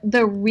everything. But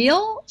the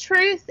real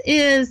truth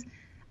is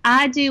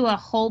I do a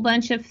whole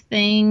bunch of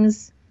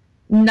things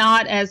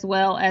not as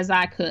well as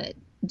I could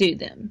do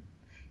them.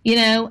 You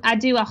know, I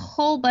do a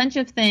whole bunch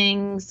of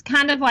things,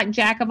 kind of like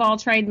jack of all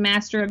trade,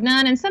 master of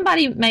none. And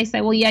somebody may say,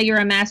 well, yeah, you're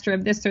a master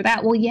of this or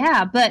that. Well,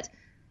 yeah, but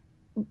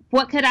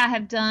what could I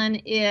have done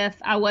if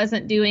I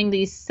wasn't doing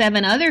these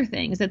 7 other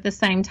things at the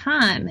same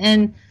time?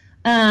 And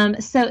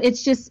so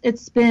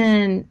it's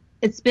been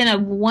a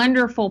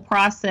wonderful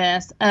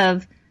process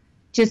of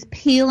just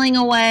peeling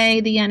away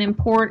the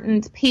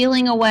unimportant,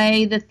 peeling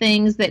away the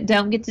things that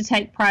don't get to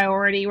take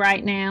priority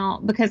right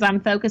now because I'm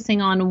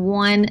focusing on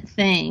one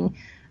thing.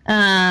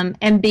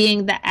 And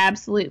being the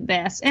absolute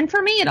best. And for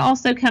me, it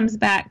also comes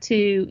back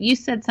to, you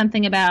said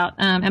something about,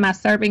 am I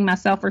serving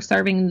myself or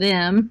serving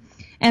them?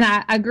 And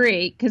I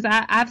agree, because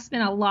I've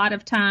spent a lot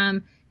of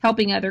time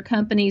helping other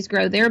companies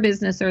grow their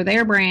business or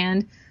their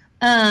brand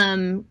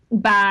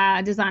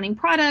by designing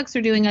products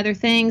or doing other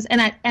things.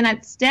 And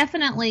it's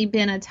definitely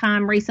been a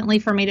time recently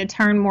for me to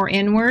turn more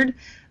inward,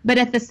 but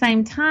at the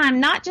same time,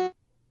 not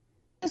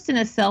just in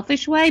a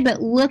selfish way,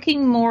 but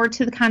looking more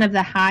to the kind of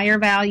the higher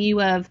value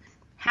of,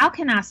 how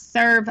can I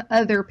serve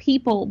other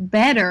people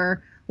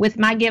better with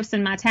my gifts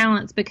and my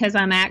talents because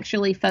I'm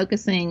actually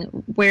focusing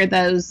where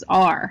those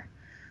are.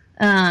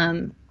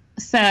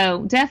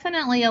 So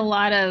definitely a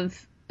lot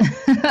of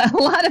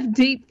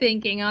deep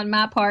thinking on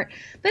my part,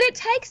 but it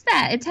takes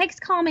that. It takes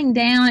calming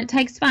down. It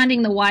takes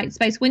finding the white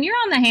space. When you're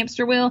on the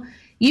hamster wheel,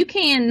 you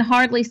can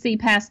hardly see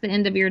past the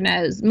end of your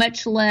nose,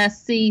 much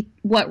less see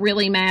what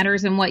really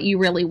matters and what you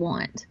really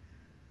want.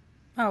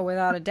 Oh,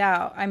 without a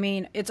doubt. I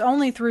mean,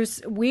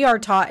 we are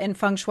taught in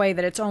feng shui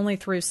that it's only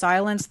through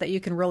silence that you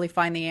can really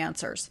find the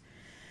answers.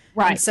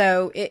 Right. And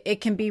so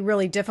it can be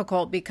really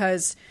difficult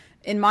because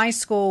in my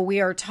school, we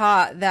are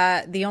taught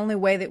that the only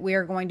way that we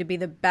are going to be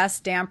the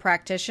best damn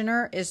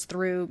practitioner is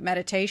through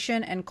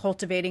meditation and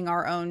cultivating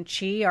our own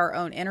chi, our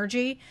own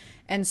energy.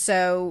 And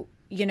so,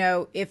 you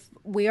know, if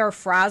we are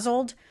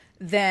frazzled,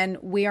 then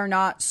we are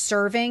not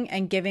serving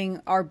and giving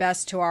our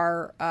best to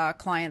our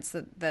clients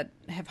that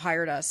have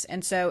hired us.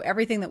 And so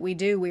everything that we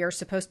do, we are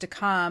supposed to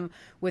come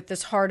with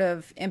this heart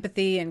of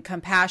empathy and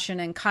compassion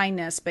and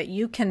kindness, but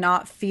you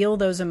cannot feel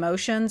those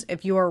emotions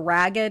if you are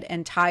ragged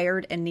and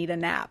tired and need a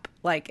nap.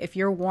 Like if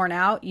you're worn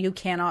out, you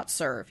cannot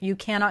serve. You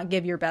cannot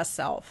give your best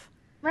self.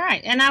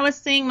 Right. And I was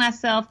seeing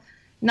myself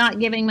not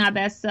giving my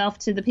best self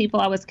to the people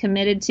I was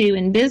committed to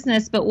in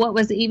business. But what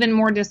was even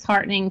more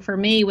disheartening for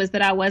me was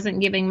that I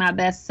wasn't giving my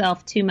best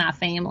self to my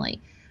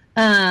family.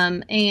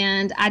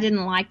 And I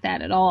didn't like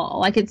that at all.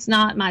 Like it's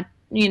not my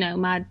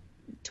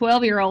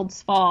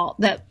 12-year-old's fault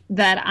that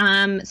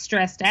I'm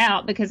stressed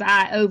out because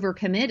I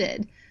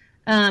overcommitted.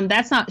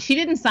 She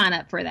didn't sign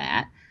up for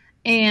that.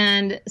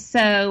 And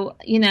so,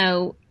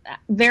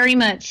 very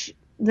much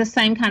the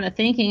same kind of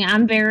thinking.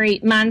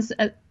 Mine's,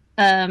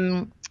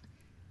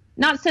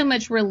 not so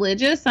much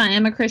religious. I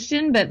am a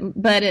Christian,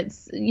 but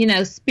it's,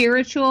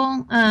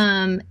 spiritual,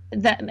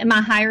 that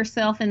my higher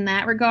self in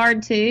that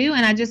regard too.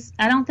 And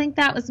I don't think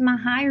that was my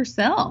higher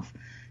self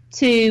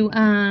to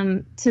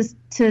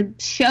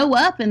show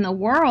up in the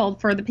world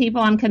for the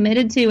people I'm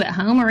committed to at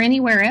home or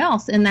anywhere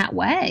else in that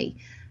way.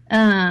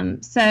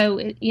 So,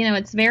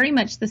 it's very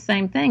much the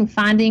same thing,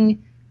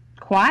 finding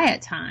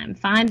quiet time,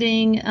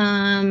 finding,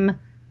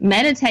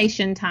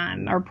 meditation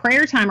time or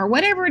prayer time or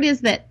whatever it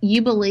is that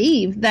you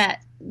believe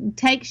that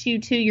takes you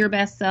to your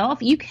best self.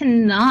 You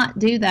cannot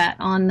do that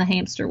on the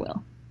hamster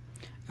wheel.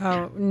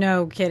 Oh,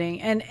 no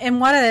kidding.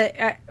 And one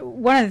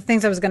of the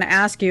things I was going to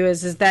ask you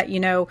is that,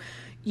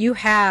 you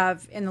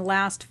have in the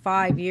last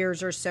 5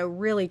 years or so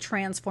really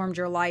transformed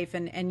your life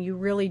and you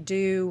really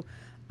do,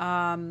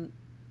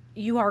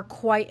 you are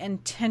quite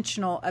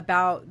intentional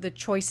about the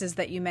choices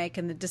that you make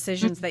and the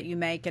decisions that you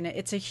make. And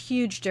it's a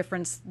huge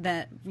difference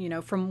that,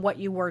 from what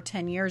you were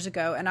 10 years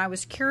ago. And I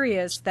was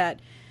curious that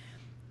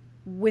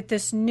with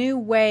this new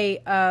way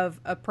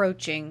of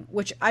approaching,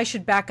 which I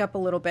should back up a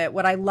little bit,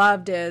 what I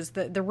loved is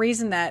the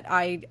reason that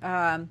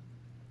I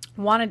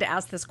wanted to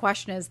ask this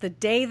question is the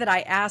day that I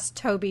asked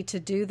Toby to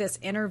do this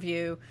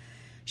interview,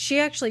 she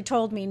actually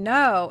told me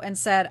no and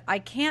said, I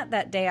can't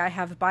that day. I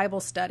have Bible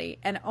study.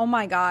 And oh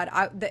my God,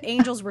 the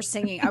angels were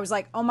singing. I was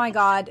like, oh my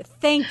God,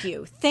 thank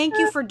you. Thank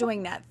you for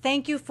doing that.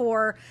 Thank you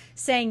for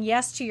saying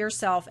yes to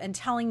yourself and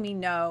telling me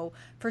no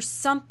for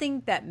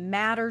something that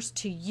matters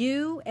to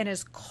you and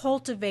is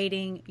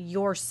cultivating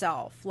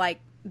yourself. Like,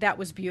 that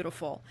was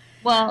beautiful.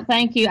 Well,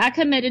 thank you. I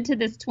committed to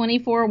this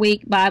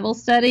 24-week Bible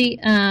study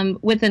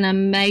with an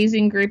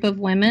amazing group of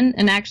women,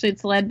 and actually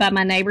it's led by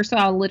my neighbor, so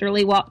I'll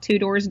literally walk 2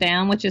 doors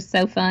down, which is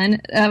so fun.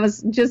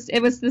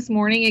 It was this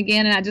morning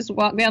again, and I just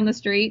walked down the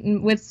street,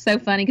 and it's so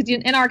funny because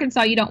in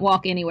Arkansas you don't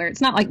walk anywhere. It's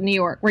not like New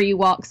York where you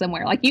walk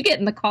somewhere. Like you get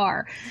in the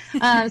car. So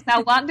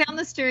I walk down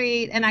the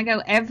street, and I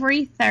go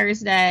every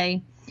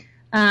Thursday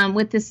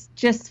with this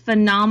just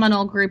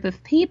phenomenal group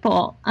of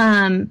people.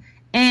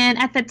 And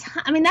at the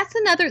time,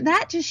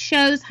 that just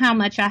shows how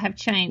much I have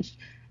changed.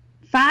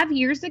 5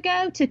 years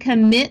ago to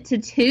commit to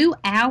 2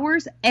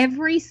 hours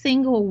every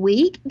single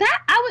week, that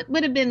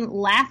would have been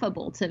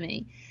laughable to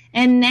me.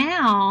 And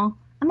now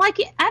I'm like,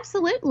 yeah,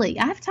 absolutely,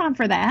 I have time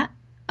for that.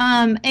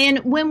 And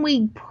when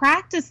we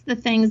practice the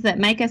things that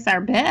make us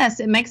our best,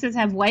 it makes us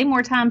have way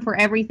more time for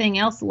everything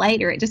else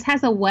later. It just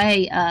has a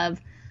way of,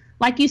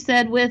 like you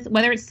said, with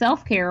whether it's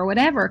self-care or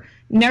whatever,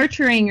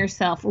 nurturing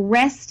yourself,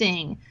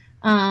 resting,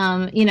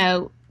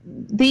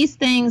 these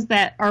things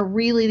that are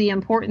really the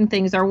important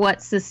things are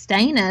what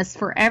sustain us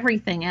for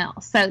everything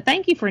else. So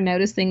thank you for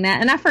noticing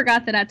that. And I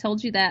forgot that I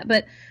told you that,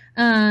 but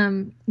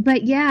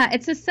yeah,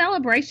 it's a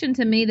celebration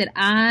to me that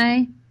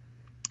I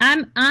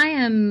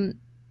am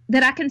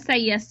that I can say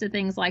yes to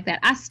things like that.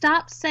 I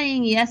stopped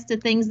saying yes to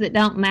things that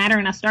don't matter,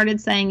 and I started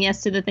saying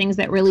yes to the things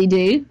that really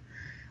do.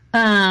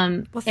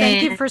 Well,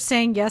 thank you for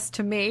saying yes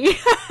to me.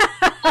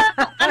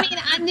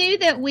 I knew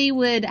that we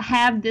would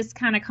have this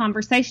kind of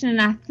conversation,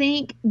 and I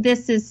think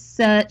this is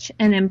such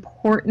an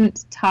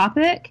important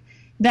topic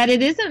that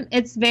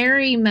it's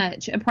very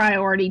much a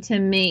priority to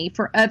me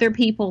for other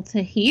people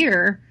to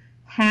hear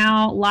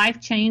how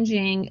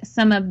life-changing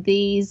some of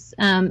these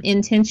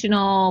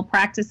intentional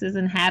practices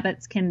and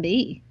habits can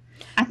be.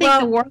 I think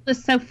the world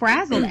is so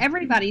frazzled.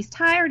 Everybody's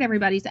tired.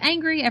 Everybody's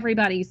angry.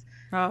 Everybody's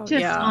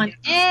on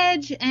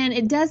edge. And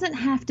it doesn't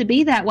have to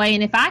be that way.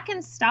 And if I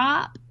can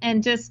stop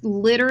and just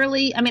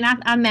literally, I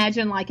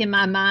imagine like in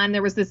my mind,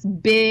 there was this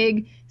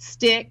big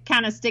stick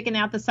kind of sticking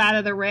out the side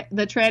of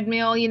the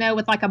treadmill,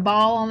 with like a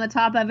ball on the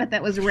top of it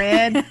that was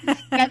red.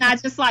 And I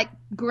just like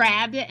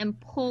grabbed it and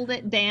pulled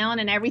it down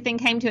and everything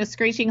came to a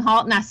screeching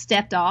halt and I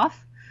stepped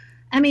off.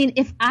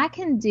 If I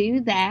can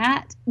do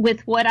that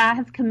with what I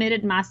have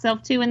committed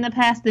myself to in the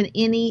past, then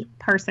any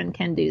person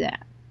can do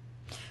that.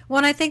 Well,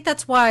 and I think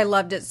that's why I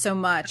loved it so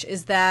much,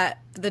 is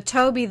that the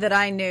Toby that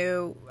I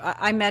knew,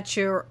 I met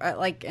you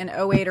like in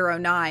 08 or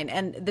 09,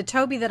 and the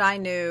Toby that I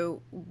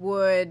knew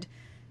would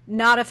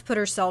not have put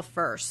herself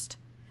first.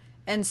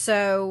 And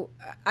so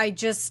I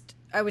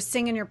was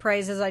singing your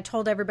praises. I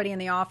told everybody in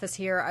the office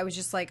here, I was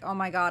just like, oh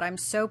my God, I'm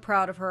so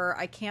proud of her.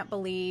 I can't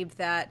believe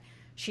that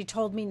she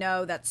told me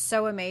no. That's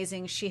so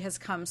amazing. She has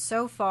come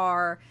so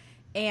far.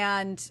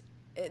 And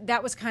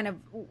that was kind of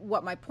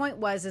what my point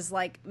was, is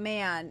like,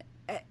 man,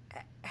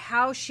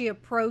 how she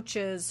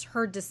approaches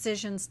her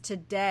decisions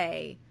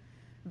today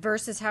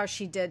versus how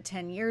she did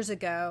 10 years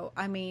ago.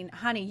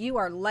 Honey, you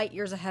are light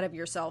years ahead of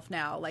yourself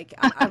now. Like,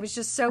 I was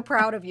just so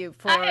proud of you.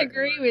 I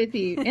agree with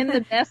you in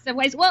the best of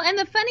ways. Well, and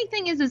the funny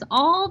thing is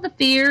all the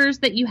fears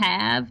that you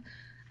have,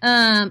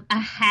 I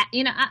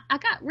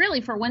got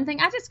really, for one thing,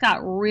 I just got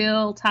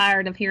real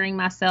tired of hearing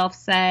myself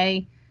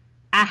say,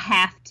 I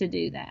have to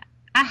do that.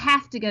 I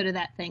have to go to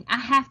that thing. I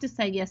have to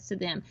say yes to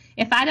them.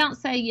 If I don't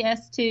say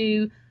yes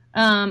to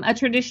a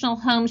traditional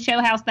home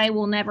show house, they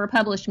will never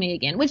publish me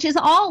again, which is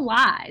all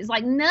lies.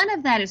 Like, none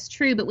of that is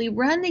true, but we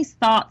run these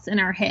thoughts in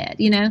our head,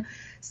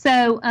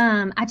 So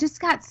I just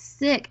got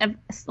sick of,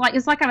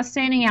 it's like I was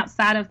standing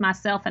outside of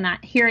myself and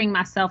hearing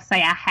myself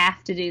say, I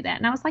have to do that.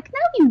 And I was like,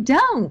 no, you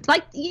don't.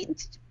 Like,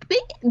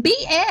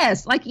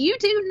 BS. Like, you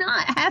do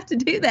not have to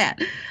do that.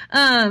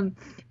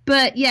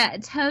 But yeah,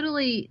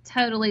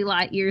 totally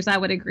light years. I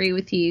would agree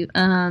with you.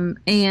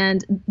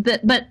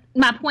 But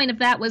my point of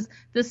that was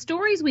the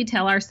stories we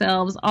tell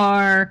ourselves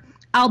are,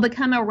 I'll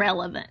become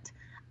irrelevant.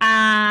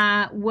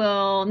 I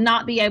will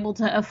not be able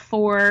to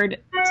afford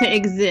to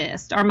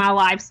exist, or my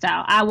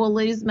lifestyle. I will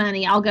lose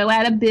money. I'll go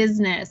out of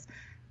business.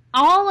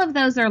 All of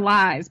those are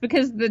lies,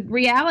 because the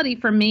reality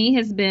for me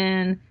has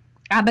been,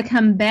 I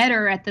become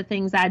better at the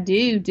things I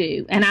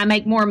do, and I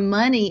make more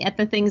money at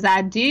the things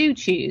I do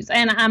choose,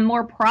 and I'm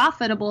more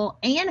profitable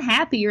and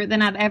happier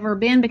than I've ever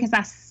been, because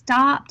I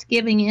stopped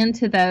giving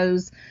into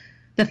the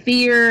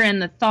fear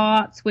and the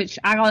thoughts, which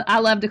I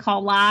love to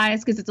call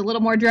lies, because it's a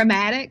little more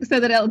dramatic so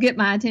that it'll get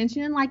my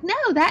attention. Like, no,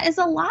 that is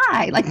a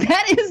lie. Like,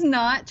 that is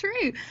not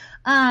true.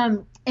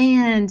 And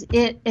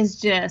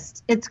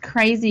it's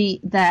crazy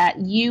that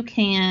you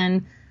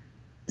can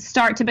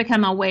start to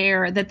become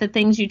aware that the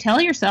things you tell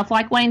yourself,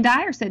 like Wayne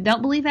Dyer said,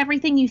 don't believe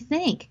everything you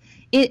think.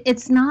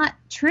 It's not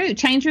true.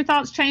 Change your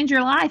thoughts, change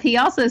your life. He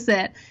also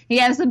said, he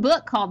has a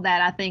book called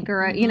that, I think,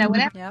 or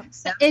whatever. Yep.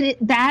 So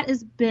that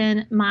has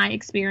been my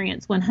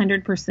experience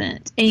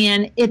 100%.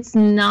 And it's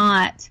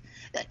not,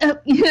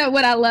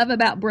 what I love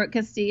about Brooke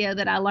Castillo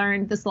that I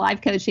learned this life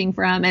coaching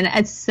from, and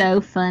it's so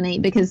funny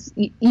because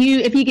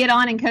if you get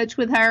on and coach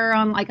with her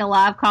on like a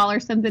live call or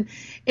something,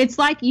 it's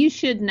like you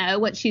should know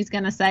what she's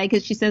going to say,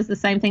 because she says the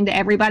same thing to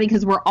everybody,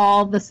 because we're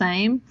all the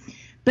same.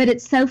 But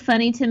it's so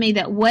funny to me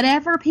that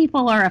whatever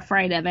people are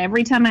afraid of,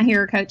 every time I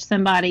hear her coach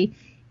somebody,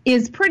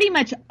 is pretty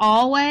much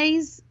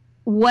always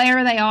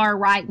where they are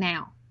right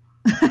now.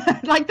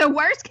 Like, the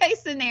worst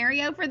case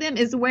scenario for them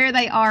is where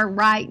they are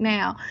right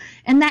now.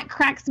 And that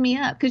cracks me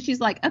up, because she's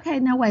like, okay,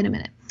 now wait a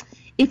minute.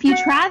 If you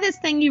try this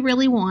thing you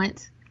really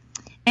want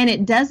and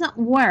it doesn't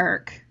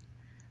work,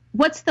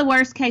 what's the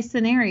worst case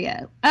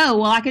scenario? Oh,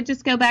 well, I could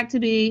just go back to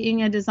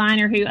being a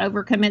designer who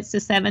overcommits to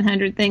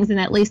 700 things, and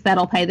at least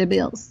that'll pay the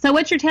bills. So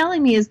what you're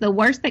telling me is the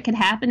worst that could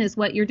happen is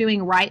what you're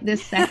doing right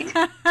this second.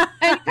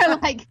 And you're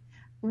like,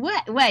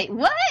 what? Wait,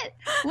 what?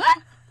 What?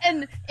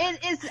 And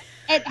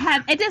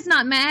it does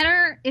not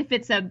matter if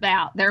it's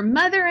about their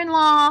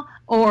mother-in-law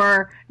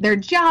or their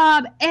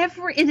job.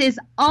 It is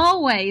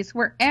always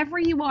wherever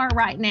you are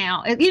right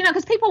now. You know,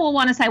 because people will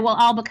want to say, well,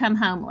 I'll become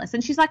homeless.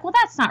 And she's like, well,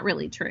 that's not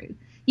really true.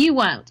 You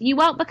won't. You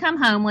won't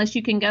become homeless.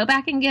 You can go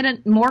back and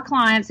get more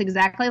clients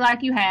exactly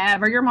like you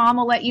have, or your mom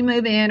will let you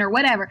move in or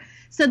whatever.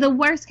 So the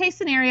worst case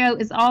scenario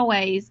is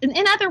always,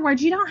 in other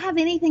words, you don't have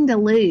anything to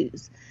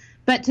lose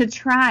but to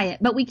try it.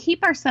 But we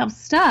keep ourselves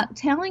stuck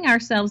telling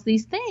ourselves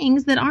these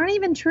things that aren't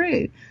even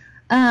true.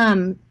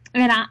 And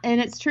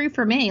it's true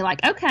for me.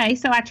 Like, okay,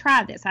 so I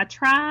try this. I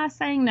try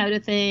saying no to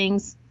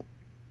things.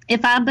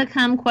 If I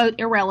become, quote,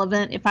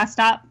 irrelevant, if I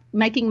stop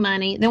making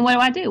money, then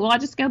what do? Well, I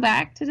just go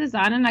back to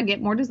design and I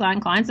get more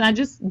design clients and I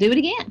just do it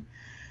again.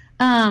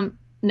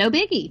 No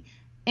biggie.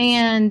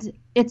 And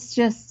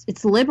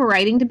it's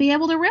liberating to be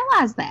able to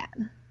realize that.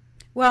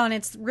 Well, and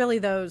it's really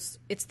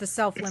it's the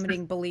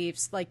self-limiting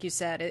beliefs, like you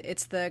said.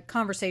 It's the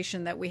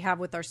conversation that we have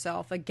with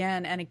ourselves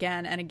again and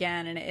again and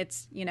again. And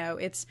it's,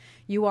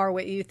 you are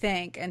what you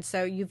think. And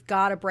so you've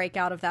got to break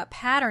out of that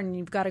pattern.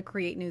 You've got to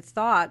create new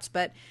thoughts.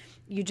 But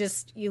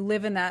you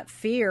live in that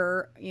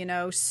fear,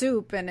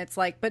 soup. And it's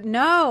like, but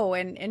no.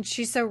 And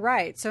she's so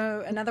right.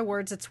 So in other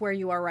words, it's where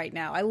you are right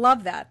now. I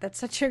love that.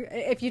 That's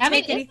if you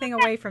take anything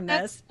away from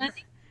this.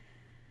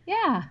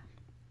 Yeah.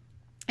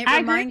 It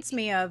reminds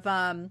me of,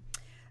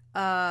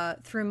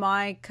 through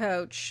my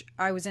coach,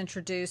 I was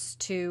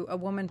introduced to a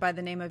woman by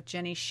the name of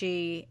Jenny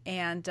Shih,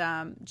 and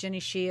Jenny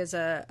Shih is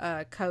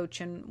a coach,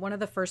 and one of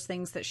the first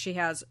things that she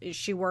has is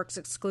she works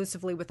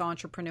exclusively with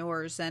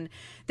entrepreneurs, and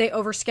they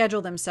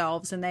overschedule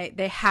themselves, and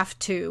they have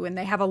to, and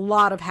they have a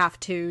lot of have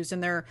tos,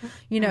 and they're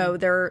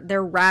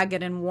they're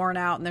ragged and worn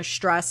out, and they're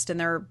stressed, and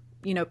they're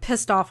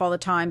pissed off all the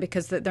time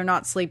because they're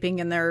not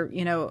sleeping and they're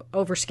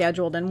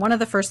overscheduled. And one of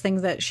the first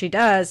things that she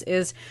does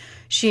is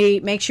she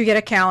makes you get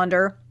a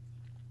calendar.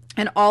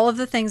 And all of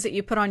the things that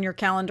you put on your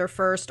calendar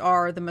first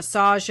are the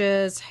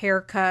massages,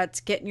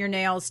 haircuts, getting your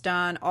nails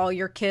done, all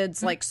your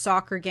kids like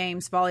soccer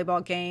games,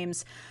 volleyball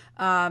games,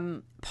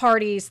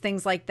 parties,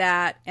 things like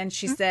that. And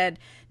she said,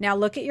 now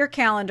look at your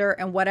calendar,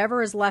 and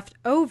whatever is left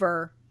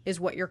over is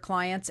what your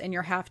clients and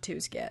your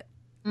have-tos get.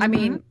 I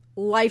mean,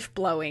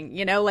 life-blowing,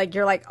 like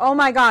you're like, oh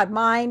my God,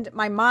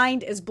 my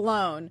mind is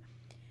blown.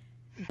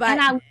 But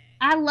and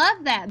I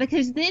love that,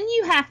 because then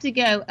you have to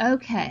go,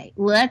 okay,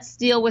 let's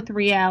deal with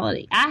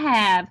reality. I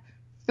have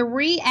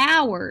 3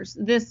 hours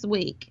this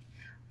week.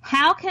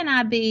 How can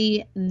I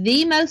be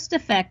the most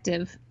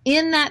effective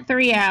in that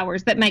 3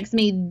 hours that makes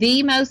me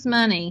the most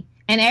money,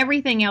 and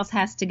everything else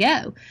has to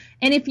go?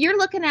 And if you're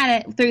looking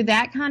at it through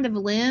that kind of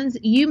lens,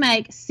 you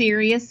make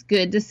serious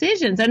good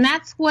decisions. And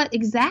that's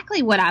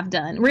exactly what I've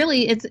done.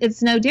 Really,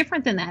 it's no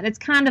different than that. It's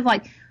kind of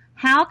like,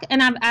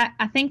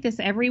 I think this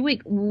every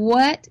week,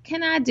 what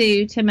can I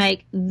do to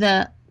make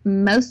the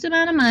most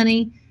amount of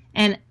money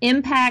and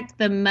impact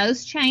the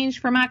most change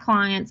for my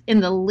clients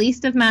in the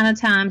least amount of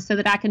time so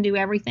that I can do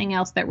everything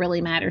else that really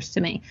matters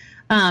to me?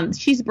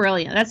 She's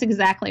brilliant. That's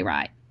exactly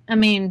right. I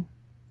mean,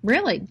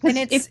 really. And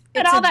if you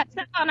put all that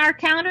stuff on our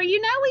calendar,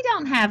 we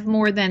don't have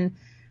more than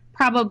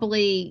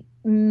probably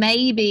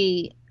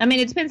maybe,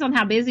 it depends on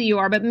how busy you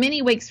are, but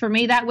many weeks for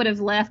me, that would have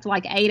left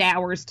like 8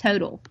 hours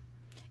total.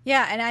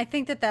 Yeah, and I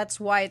think that's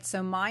why it's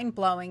so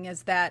mind-blowing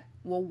is that,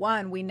 well,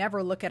 one, we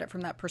never look at it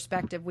from that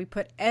perspective. We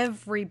put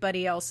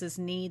everybody else's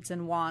needs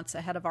and wants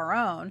ahead of our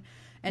own.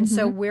 And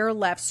so we're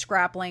left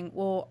scrapping,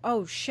 well,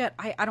 oh, shit,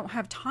 I don't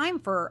have time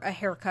for a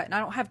haircut, and I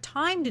don't have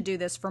time to do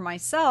this for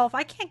myself.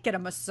 I can't get a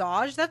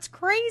massage. That's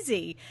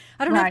crazy.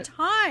 I don't have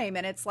time.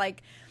 And it's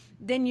like,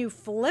 then you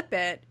flip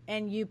it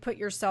and you put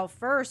yourself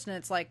first, and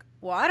it's like,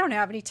 well, I don't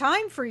have any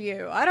time for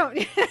you. I don't,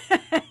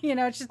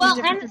 it's just. Well,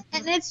 and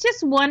it's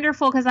just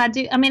wonderful because I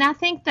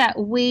think that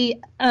we,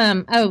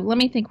 let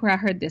me think where I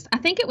heard this. I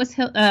think it was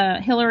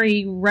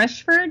Hillary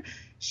Rushford.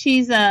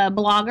 She's a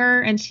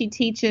blogger, and she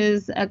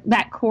teaches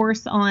that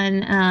course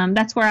on,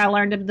 that's where I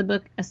learned of the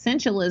book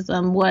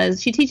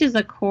Essentialism. She teaches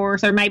a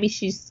course, or maybe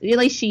she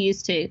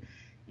used to,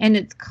 and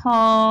it's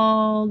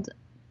called,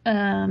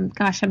 I'm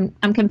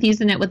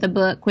confusing it with a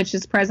book, which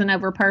is Present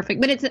Over Perfect,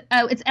 but it's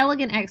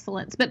Elegant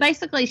Excellence. But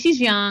basically,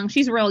 she's young.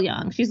 She's real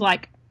young. She's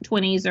like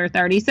 20s or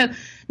 30s. So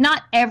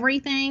not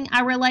everything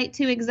I relate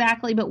to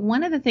exactly, but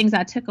one of the things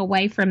I took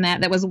away from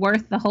that was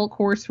worth the whole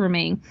course for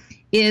me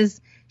is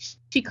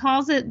she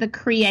calls it the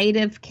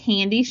creative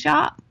candy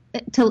shop.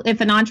 If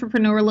an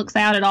entrepreneur looks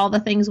out at all the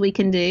things we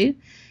can do.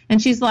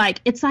 And she's like,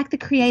 it's like the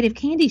creative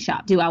candy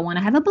shop. Do I want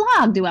to have a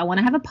blog? Do I want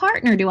to have a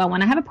partner? Do I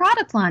want to have a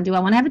product line? Do I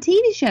want to have a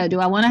TV show? Do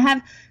I want to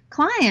have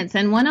clients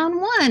and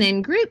one-on-one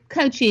and group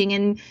coaching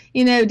and,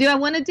 do I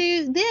want to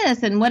do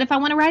this? And what if I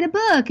want to write a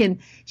book? And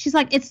she's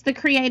like, it's the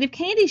Creative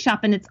Candy Shop,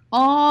 and it's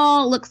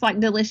all looks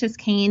like delicious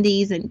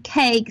candies and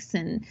cakes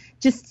and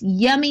just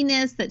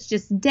yumminess that's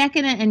just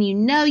decadent, and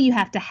you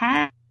have to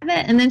have it.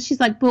 And then she's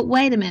like, but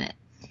wait a minute.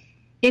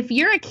 If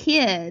you're a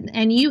kid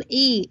and you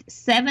eat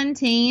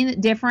 17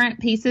 different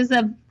pieces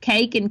of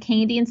cake and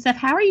candy and stuff,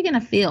 how are you going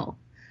to feel?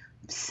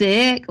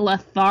 Sick,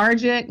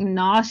 lethargic,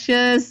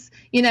 nauseous,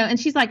 and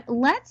she's like,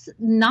 let's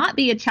not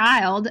be a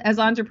child as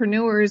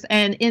entrepreneurs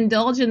and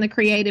indulge in the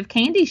Creative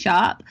Candy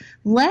Shop.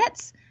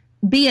 Let's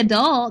be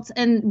adults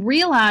and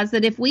realize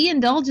that if we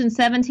indulge in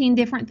 17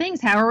 different things,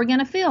 how are we going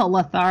to feel?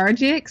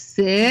 Lethargic,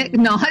 sick,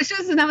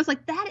 nauseous. And I was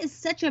like, that is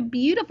such a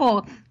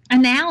beautiful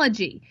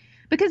analogy.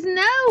 Because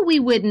no, we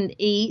wouldn't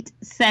eat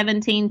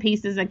 17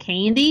 pieces of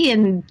candy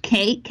and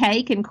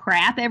cake and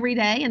crap every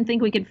day and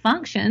think we could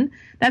function.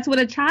 That's what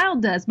a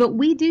child does. But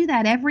we do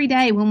that every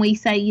day when we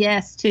say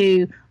yes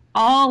to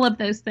all of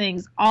those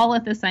things all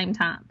at the same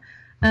time.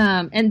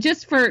 And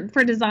just for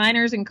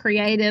designers and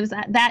creatives,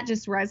 that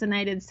just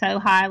resonated so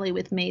highly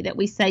with me, that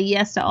we say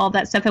yes to all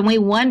that stuff and we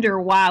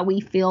wonder why we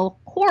feel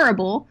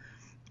horrible.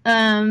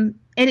 And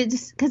it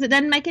just, because it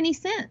doesn't make any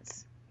sense.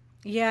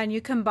 Yeah, and you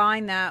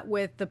combine that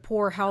with the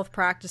poor health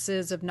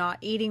practices of not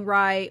eating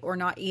right or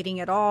not eating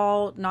at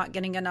all, not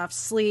getting enough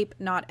sleep,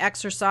 not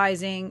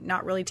exercising,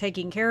 not really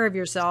taking care of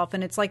yourself.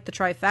 And it's like the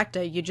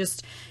trifecta. You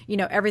just,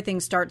 everything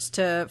starts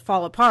to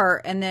fall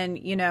apart. And then,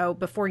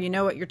 before you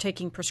know it, you're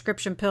taking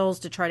prescription pills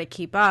to try to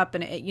keep up.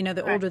 And,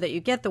 the older that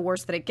you get, the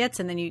worse that it gets.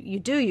 And then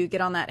you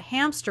get on that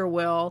hamster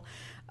wheel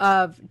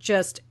of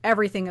just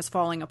everything is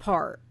falling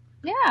apart.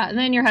 Yeah, and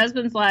then your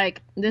husband's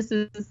like, this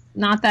is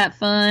not that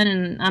fun,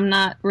 and I'm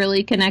not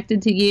really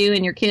connected to you,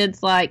 and your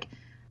kid's like,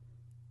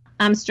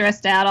 I'm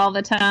stressed out all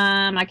the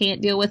time, I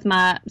can't deal with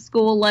my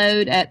school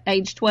load at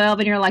age 12,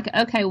 and you're like,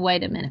 okay,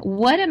 wait a minute,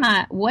 what am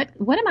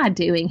I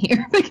doing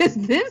here? Because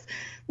this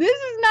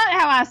is not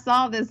how I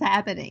saw this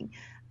happening.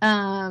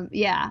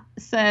 Yeah,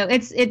 so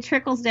it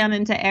trickles down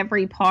into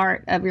every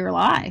part of your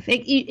life.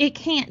 It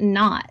can't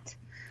not.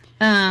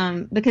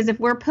 Because if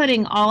we're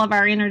putting all of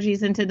our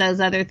energies into those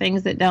other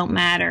things that don't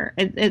matter,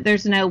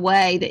 there's no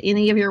way that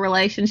any of your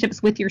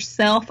relationships with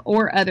yourself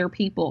or other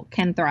people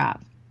can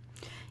thrive.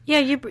 Yeah,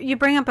 you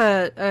bring up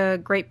a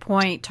great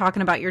point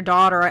talking about your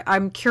daughter.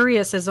 I'm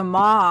curious, as a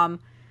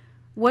mom,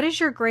 what is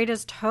your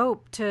greatest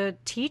hope to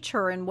teach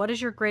her, and what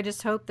is your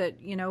greatest hope that,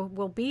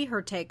 will be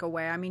her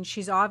takeaway? I mean,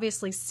 she's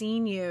obviously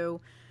seen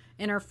you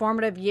in her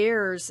formative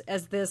years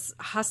as this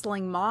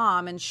hustling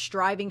mom and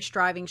striving,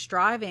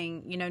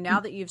 now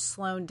that you've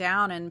slowed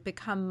down and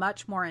become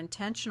much more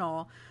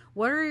intentional,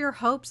 what are your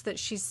hopes that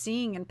she's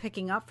seeing and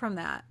picking up from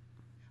that?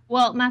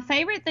 Well, my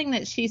favorite thing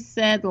that she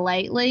said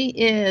lately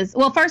is,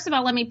 well, first of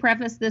all, let me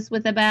preface this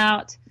with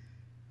about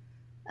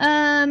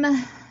a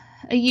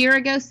year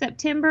ago,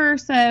 September,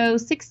 so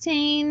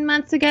 16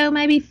 months ago,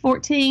 maybe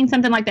 14,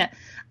 something like that.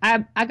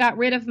 I got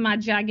rid of my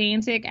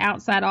gigantic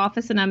outside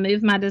office and I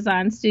moved my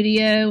design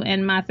studio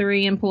and my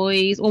 3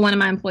 employees. Well, one of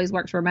my employees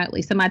works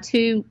remotely. So my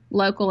 2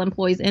 local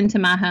employees into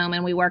my home,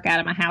 and we work out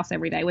of my house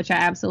every day, which I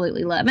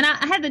absolutely love. And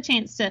I had the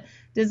chance to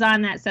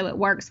design that so it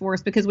works for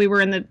us because we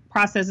were in the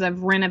process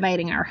of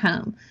renovating our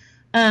home.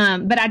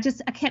 But I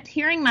kept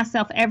hearing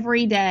myself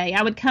every day.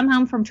 I would come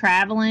home from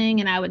traveling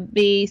and I would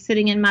be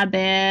sitting in my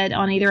bed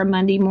on either a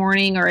Monday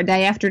morning or a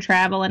day after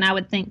travel. And I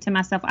would think to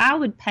myself, I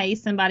would pay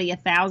somebody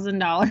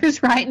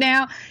 $1,000 right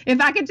now if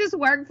I could just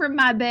work from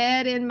my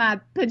bed in my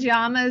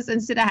pajamas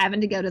instead of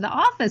having to go to the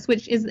office,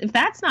 which is, if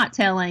that's not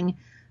telling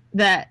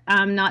that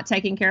I'm not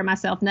taking care of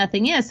myself,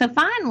 nothing is. So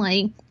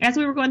finally, as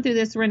we were going through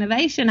this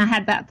renovation, I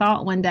had that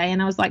thought one day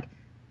and I was like,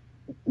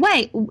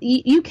 wait,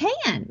 you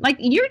can, like,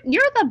 you're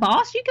the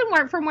boss. You can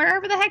work from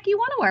wherever the heck you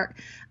want to work.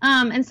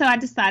 And so I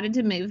decided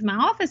to move my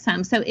office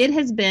home. So it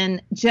has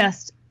been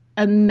just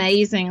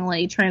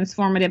amazingly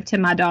transformative to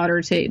my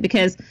daughter too,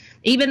 because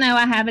even though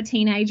I have a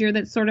teenager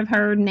that's sort of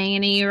her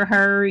nanny or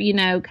her,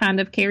 kind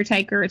of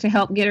caretaker to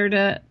help get her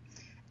to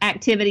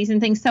activities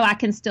and things so I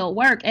can still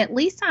work, at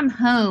least I'm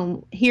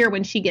home here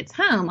when she gets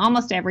home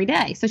almost every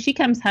day. So she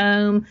comes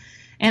home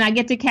and I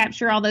get to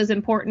capture all those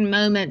important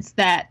moments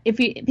that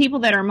people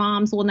that are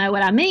moms will know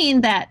what I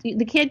mean, that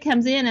the kid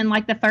comes in and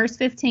like the first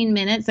 15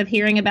 minutes of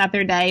hearing about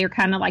their day are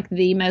kind of like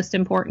the most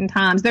important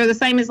times. They're the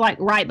same as like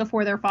right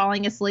before they're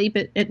falling asleep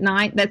at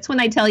night. That's when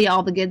they tell you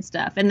all the good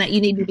stuff and that you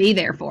need to be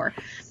there for.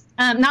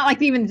 Not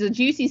like even the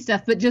juicy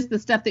stuff, but just the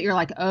stuff that you're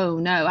like, oh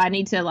no, I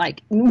need to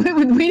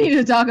we need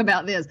to talk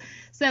about this.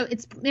 So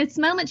it's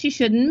moments you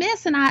shouldn't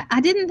miss. And I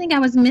didn't think I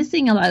was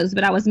missing those,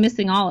 but I was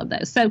missing all of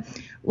those. So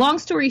long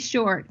story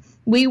short,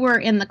 we were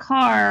in the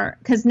car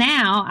because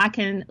now I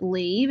can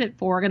leave at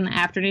 4 in the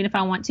afternoon if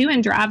I want to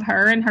and drive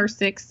her and her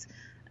 6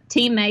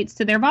 teammates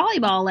to their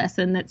volleyball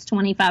lesson that's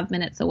 25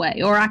 minutes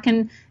away. Or I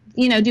can,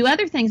 do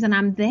other things and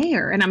I'm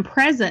there and I'm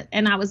present.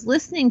 And I was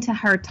listening to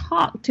her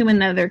talk to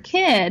another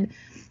kid.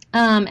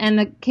 And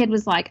the kid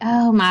was like,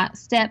 oh, my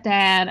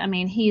stepdad, I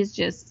mean, he's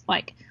just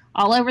like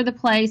all over the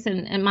place,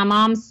 and my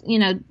mom's,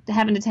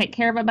 having to take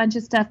care of a bunch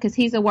of stuff because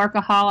he's a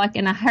workaholic.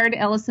 And I heard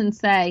Ellison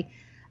say,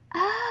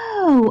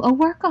 "Oh, a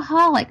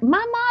workaholic.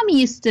 My mom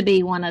used to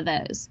be one of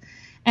those."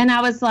 And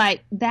I was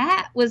like,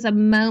 that was a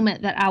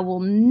moment that I will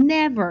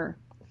never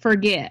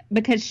forget,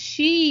 because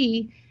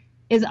she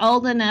is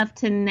old enough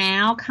to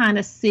now kind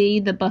of see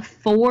the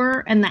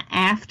before and the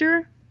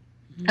after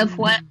of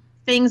what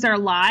things are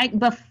like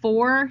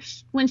before,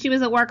 when she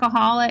was a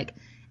workaholic,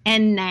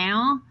 and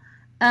now.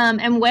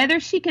 And whether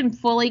she can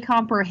fully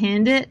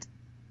comprehend it,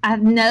 I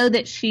know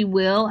that she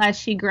will as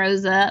she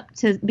grows up,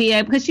 to be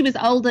able, because she was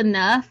old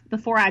enough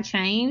before I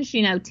changed,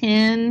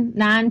 10,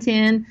 9,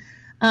 10.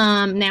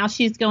 Now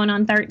she's going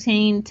on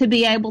 13, to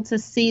be able to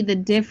see the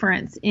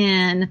difference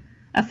in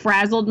a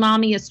frazzled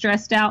mommy, a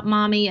stressed out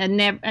mommy,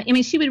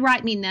 she would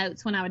write me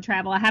notes when I would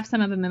travel. I have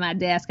some of them in my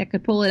desk. I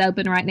could pull it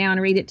open right now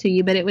and read it to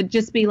you, but it would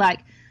just be like,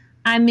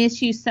 "I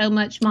miss you so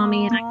much,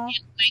 Mommy, and I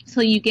can't wait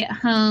till you get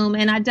home,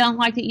 and I don't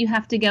like that you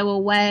have to go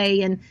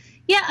away." And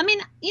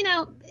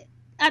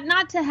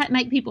not to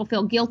make people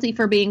feel guilty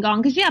for being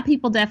gone, because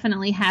people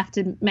definitely have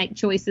to make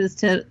choices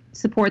to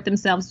support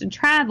themselves to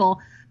travel,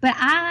 but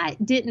I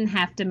didn't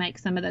have to make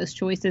some of those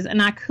choices,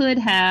 and I could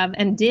have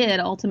and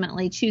did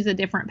ultimately choose a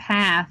different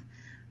path.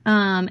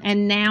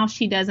 And now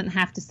she doesn't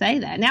have to say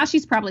that. Now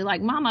she's probably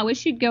like, "Mom, I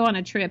wish you'd go on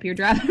a trip. You're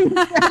driving me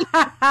crazy.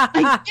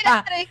 Like, get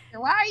out of here.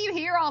 Why are you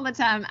here all the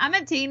time? I'm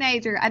a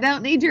teenager. I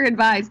don't need your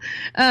advice."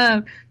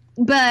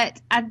 But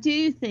I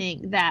do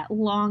think that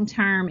long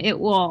term, it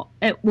will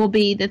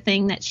be the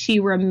thing that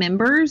she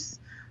remembers,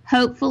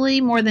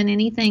 hopefully more than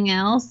anything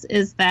else,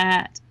 is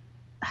that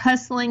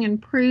hustling and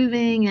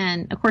proving,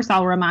 and of course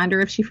I'll remind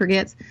her if she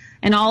forgets,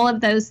 and all of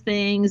those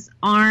things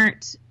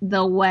aren't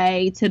the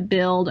way to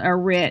build a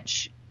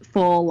rich,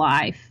 full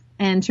life,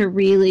 and to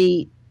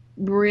really,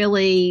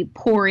 really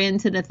pour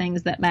into the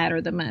things that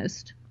matter the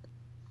most.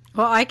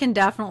 Well, I can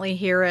definitely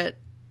hear it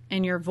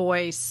in your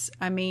voice.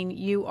 I mean,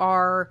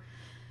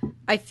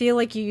 I feel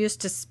like you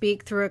used to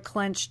speak through a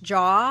clenched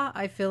jaw.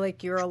 I feel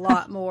like you're a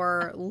lot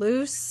more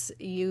loose.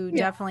 You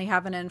definitely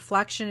have an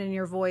inflection in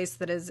your voice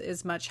that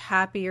is much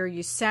happier.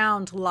 You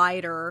sound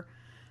lighter.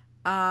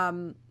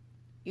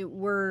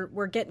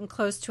 We're getting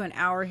close to an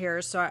hour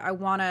here, so I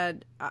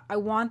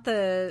want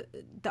the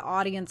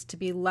audience to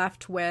be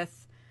left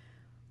with,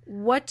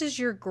 what does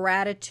your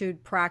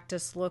gratitude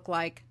practice look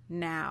like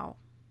now?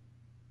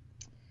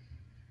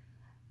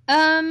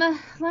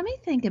 Let me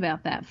think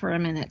about that for a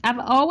minute. I've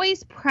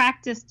always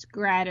practiced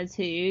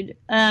gratitude.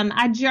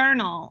 I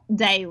journal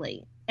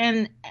daily,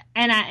 and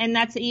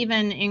that's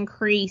even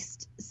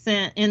increased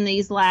in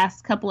these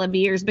last couple of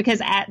years, because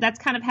that's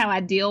kind of how I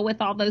deal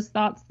with all those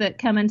thoughts that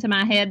come into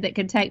my head that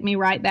could take me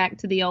right back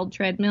to the old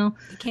treadmill.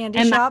 The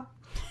candy shop.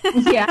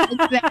 Yeah,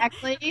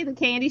 exactly. The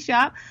candy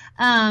shop.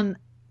 And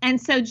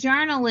so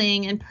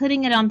journaling and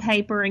putting it on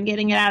paper and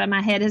getting it out of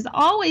my head has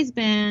always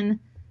been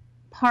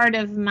part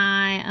of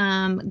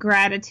my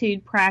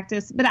gratitude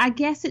practice. But I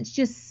guess it's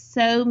just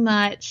so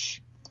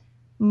much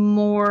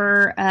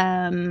more,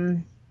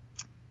 I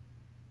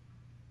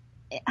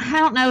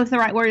don't know if the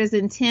right word is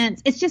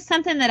intense. It's just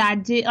something that I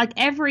do like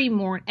every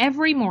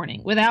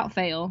morning without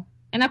fail.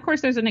 And of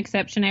course there's an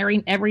exception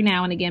every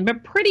now and again,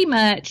 but pretty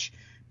much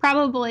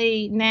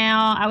probably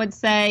now I would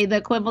say the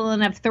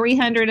equivalent of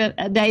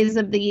 300 days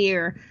of the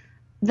year.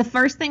 The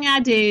first thing I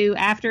do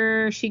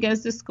after she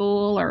goes to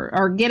school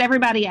or get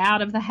everybody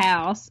out of the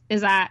house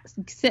is I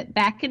sit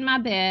back in my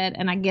bed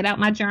and I get out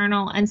my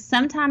journal, and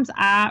sometimes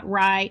I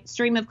write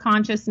stream of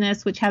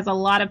consciousness, which has a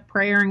lot of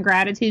prayer and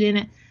gratitude in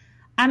it.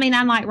 I mean,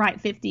 I might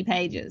write 50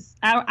 pages.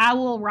 I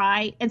will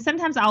write, and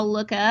sometimes I'll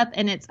look up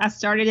and I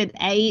started at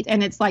 8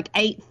 and it's like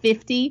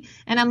 8:50,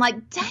 and I'm like,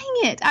 dang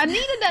it, I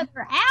need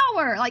another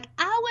hour. Like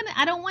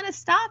I don't want to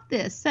stop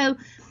this. So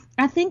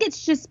I think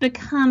it's just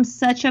become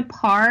such a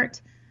part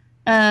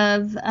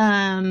of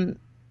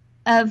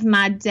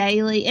my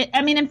daily.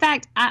 In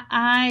fact,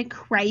 I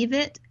crave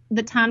it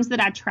the times that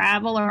I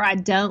travel or I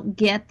don't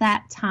get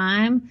that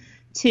time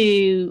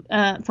to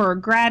for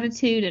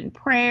gratitude and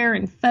prayer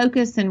and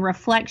focus and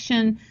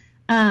reflection.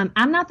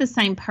 I'm not the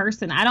same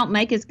person. I don't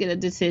make as good of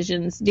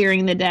decisions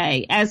during the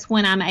day as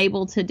when I'm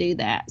able to do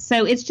that.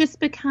 So it's just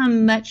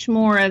become much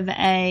more of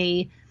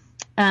a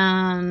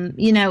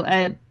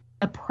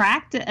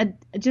practice,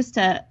 just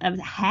a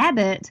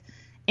habit.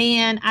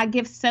 And I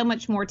give so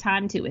much more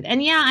time to it.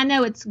 And yeah, I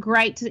know it's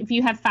great if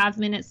you have 5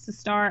 minutes to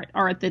start,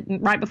 or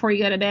right before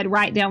you go to bed,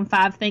 write down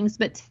 5 things.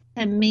 But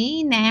to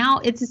me now,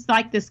 it's just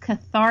like this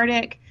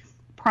cathartic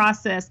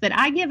process that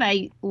I give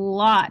a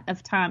lot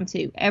of time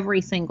to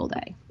every single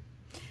day.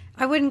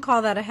 I wouldn't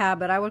call that a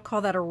habit. I would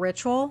call that a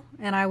ritual.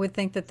 And I would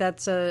think that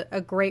that's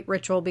a great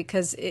ritual,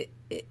 because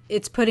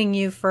it's putting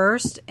you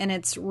first, and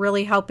it's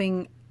really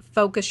helping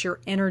focus your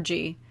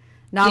energy,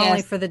 not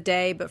only for the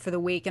day, but for the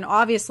week. And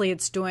obviously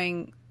it's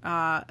doing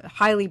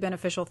highly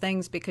beneficial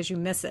things because you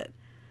miss it.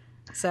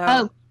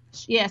 So,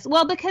 yes.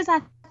 Well, because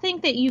I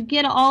think that you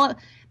get all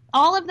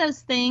of those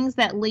things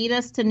that lead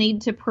us to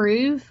need to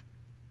prove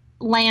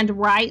land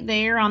right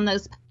there on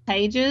those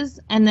pages,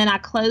 and then I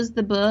close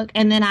the book,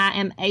 and then I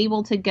am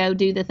able to go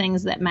do the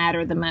things that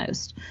matter the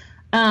most.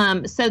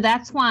 So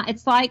that's why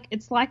it's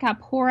like I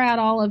pour out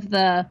all of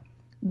the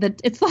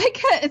it's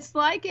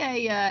like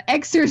a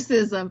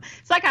exorcism.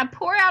 It's like I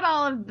pour out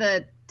all of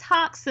the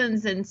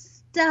toxins and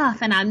stuff,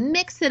 and I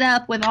mix it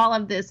up with all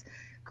of this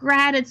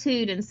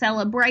gratitude and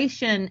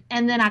celebration,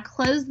 and then I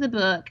close the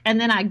book, and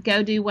then I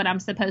go do what I'm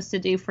supposed to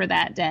do for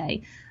that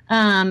day.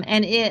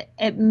 And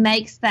it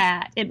makes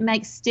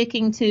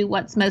sticking to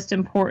what's most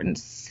important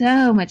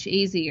so much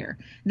easier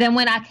than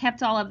when I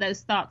kept all of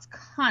those thoughts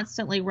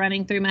constantly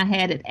running through my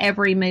head at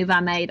every move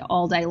I made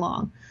all day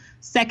long.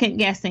 Second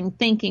guessing,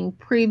 thinking,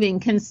 proving,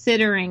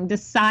 considering,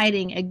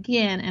 deciding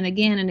again and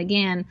again and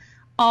again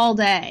all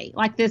day.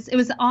 Like this, it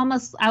was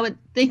almost, I would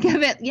think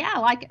of it,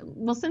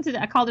 since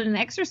I called it an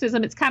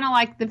exorcism, it's kind of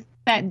like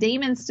that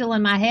demon's still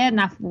in my head,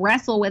 and I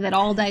wrestle with it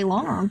all day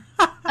long.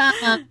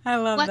 I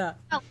love that.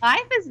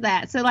 Life is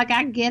that. So like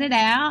I get it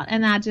out,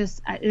 and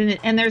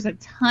and there's a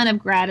ton of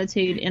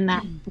gratitude in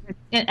that,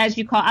 as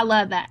you call, I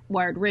love that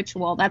word,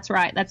 ritual. That's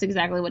right. That's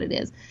exactly what it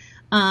is.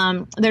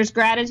 There's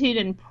gratitude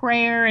and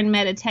prayer and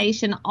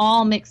meditation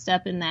all mixed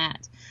up in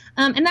that.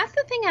 And that's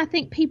the thing I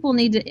think people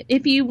need to,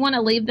 if you want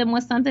to leave them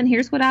with something,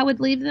 here's what I would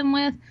leave them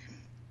with.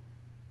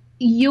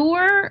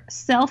 Your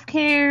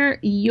self-care,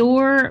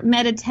 your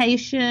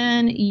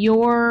meditation,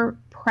 your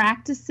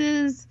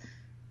practices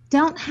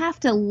don't have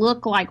to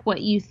look like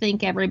what you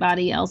think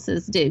everybody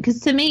else's do. Because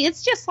to me,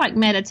 it's just like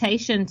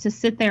meditation to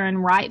sit there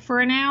and write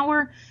for an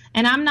hour.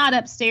 And I'm not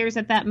upstairs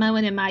at that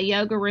moment in my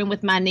yoga room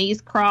with my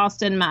knees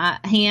crossed and my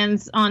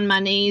hands on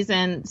my knees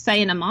and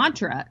saying a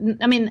mantra.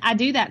 I mean, I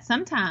do that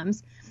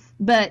sometimes,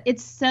 but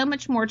it's so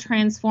much more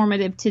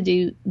transformative to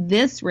do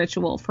this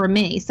ritual for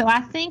me. So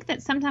I think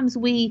that sometimes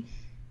we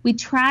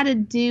try to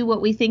do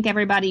what we think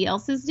everybody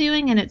else is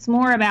doing, and it's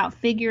more about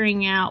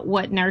figuring out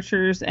what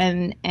nurtures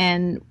and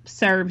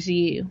serves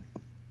you.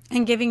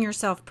 And giving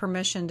yourself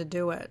permission to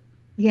do it.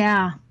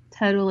 Yeah,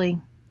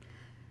 totally.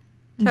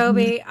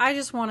 Toby, I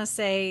just want to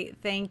say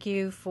thank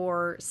you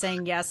for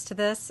saying yes to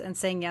this and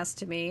saying yes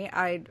to me.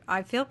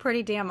 I feel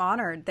pretty damn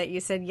honored that you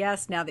said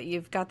yes now that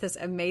you've got this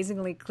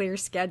amazingly clear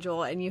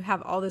schedule and you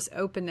have all this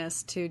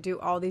openness to do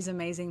all these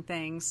amazing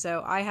things.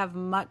 So I have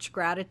much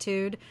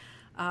gratitude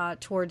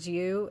towards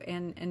you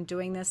in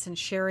doing this and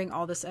sharing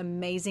all this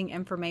amazing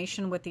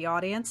information with the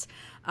audience.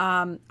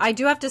 I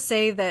do have to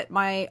say that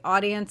my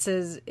audience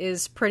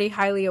is pretty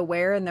highly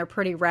aware, and they're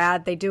pretty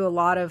rad. They do a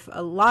lot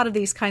of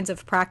these kinds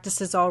of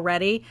practices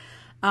already.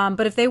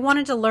 But if they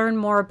wanted to learn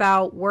more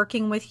about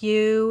working with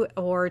you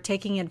or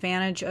taking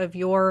advantage of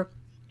you're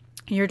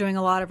doing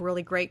a lot of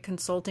really great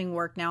consulting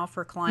work now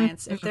for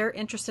clients. If they're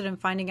interested in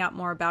finding out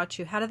more about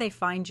you, how do they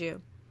find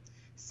you?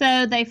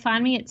 So they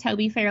find me at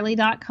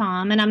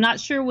tobyfairley.com, and I'm not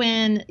sure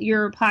when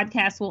your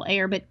podcast will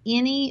air, but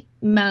any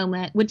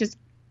moment, which is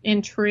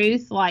in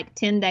truth like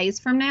 10 days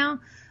from now,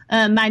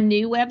 my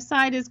new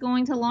website is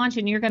going to launch,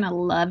 and you're going to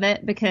love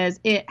it because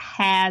it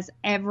has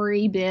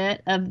every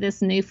bit of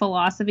this new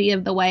philosophy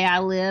of the way I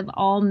live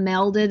all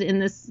melded in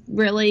this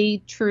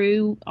really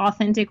true,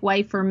 authentic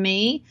way for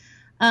me.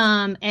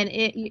 And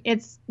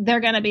they're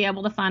going to be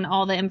able to find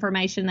all the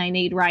information they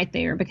need right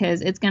there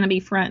because it's going to be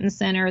front and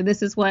center.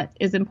 This is what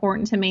is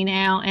important to me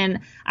now.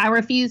 And I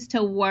refuse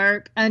to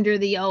work under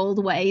the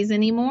old ways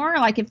anymore.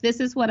 Like if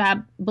this is what I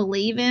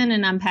believe in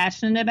and I'm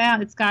passionate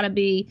about, it's got to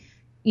be,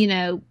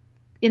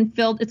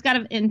 it's got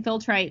to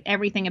infiltrate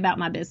everything about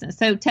my business.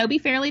 So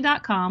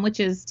tobyfairley.com, which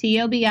is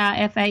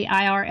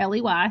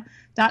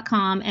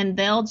TOBIFAIRLEY.com, and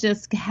they'll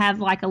just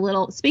have like a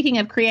little, speaking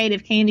of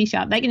creative candy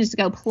shop, they can just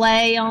go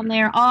play on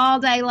there all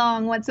day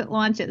long once it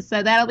launches.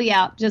 So that'll be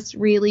out just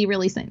really,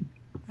 really soon.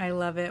 I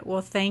love it.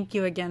 Well, thank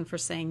you again for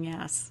saying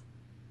yes.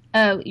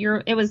 Oh,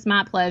 it was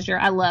my pleasure.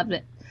 I loved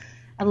it.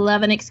 I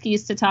love an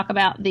excuse to talk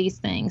about these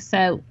things.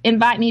 So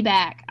invite me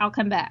back. I'll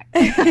come back.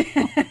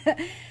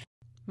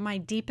 My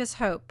deepest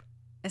hope,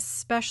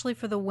 especially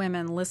for the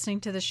women listening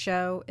to the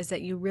show, is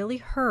that you really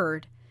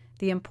heard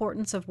the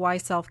importance of why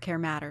self-care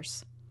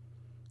matters.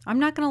 I'm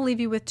not going to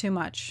leave you with too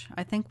much.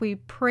 I think we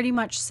pretty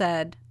much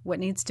said what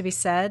needs to be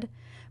said,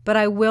 but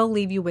I will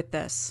leave you with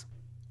this.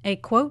 A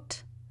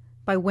quote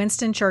by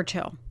Winston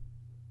Churchill.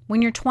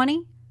 When you're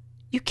 20,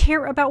 you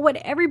care about what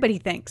everybody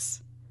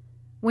thinks.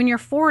 When you're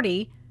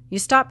 40, you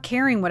stop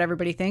caring what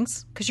everybody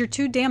thinks because you're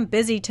too damn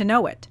busy to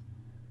know it.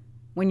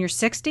 When you're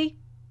 60,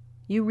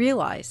 you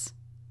realize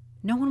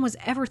no one was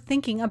ever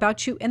thinking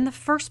about you in the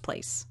first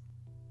place.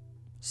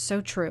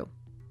 So true.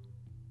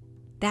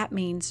 That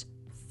means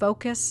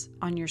focus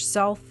on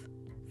yourself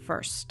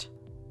first.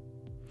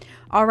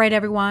 All right,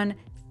 everyone.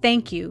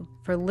 Thank you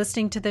for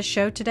listening to this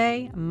show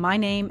today. My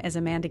name is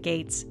Amanda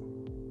Gates,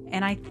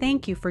 and I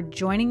thank you for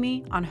joining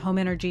me on Home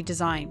Energy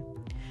Design.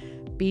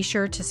 Be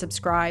sure to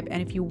subscribe,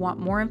 and if you want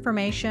more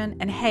information,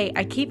 and hey,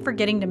 I keep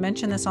forgetting to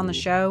mention this on the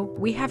show,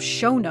 we have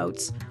show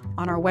notes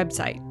on our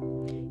website.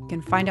 You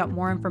can find out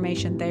more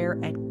information there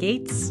at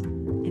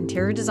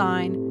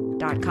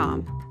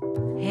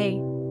gatesinteriordesign.com.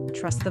 Hey,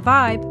 trust the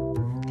vibe,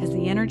 because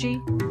the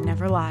energy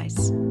never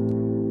lies.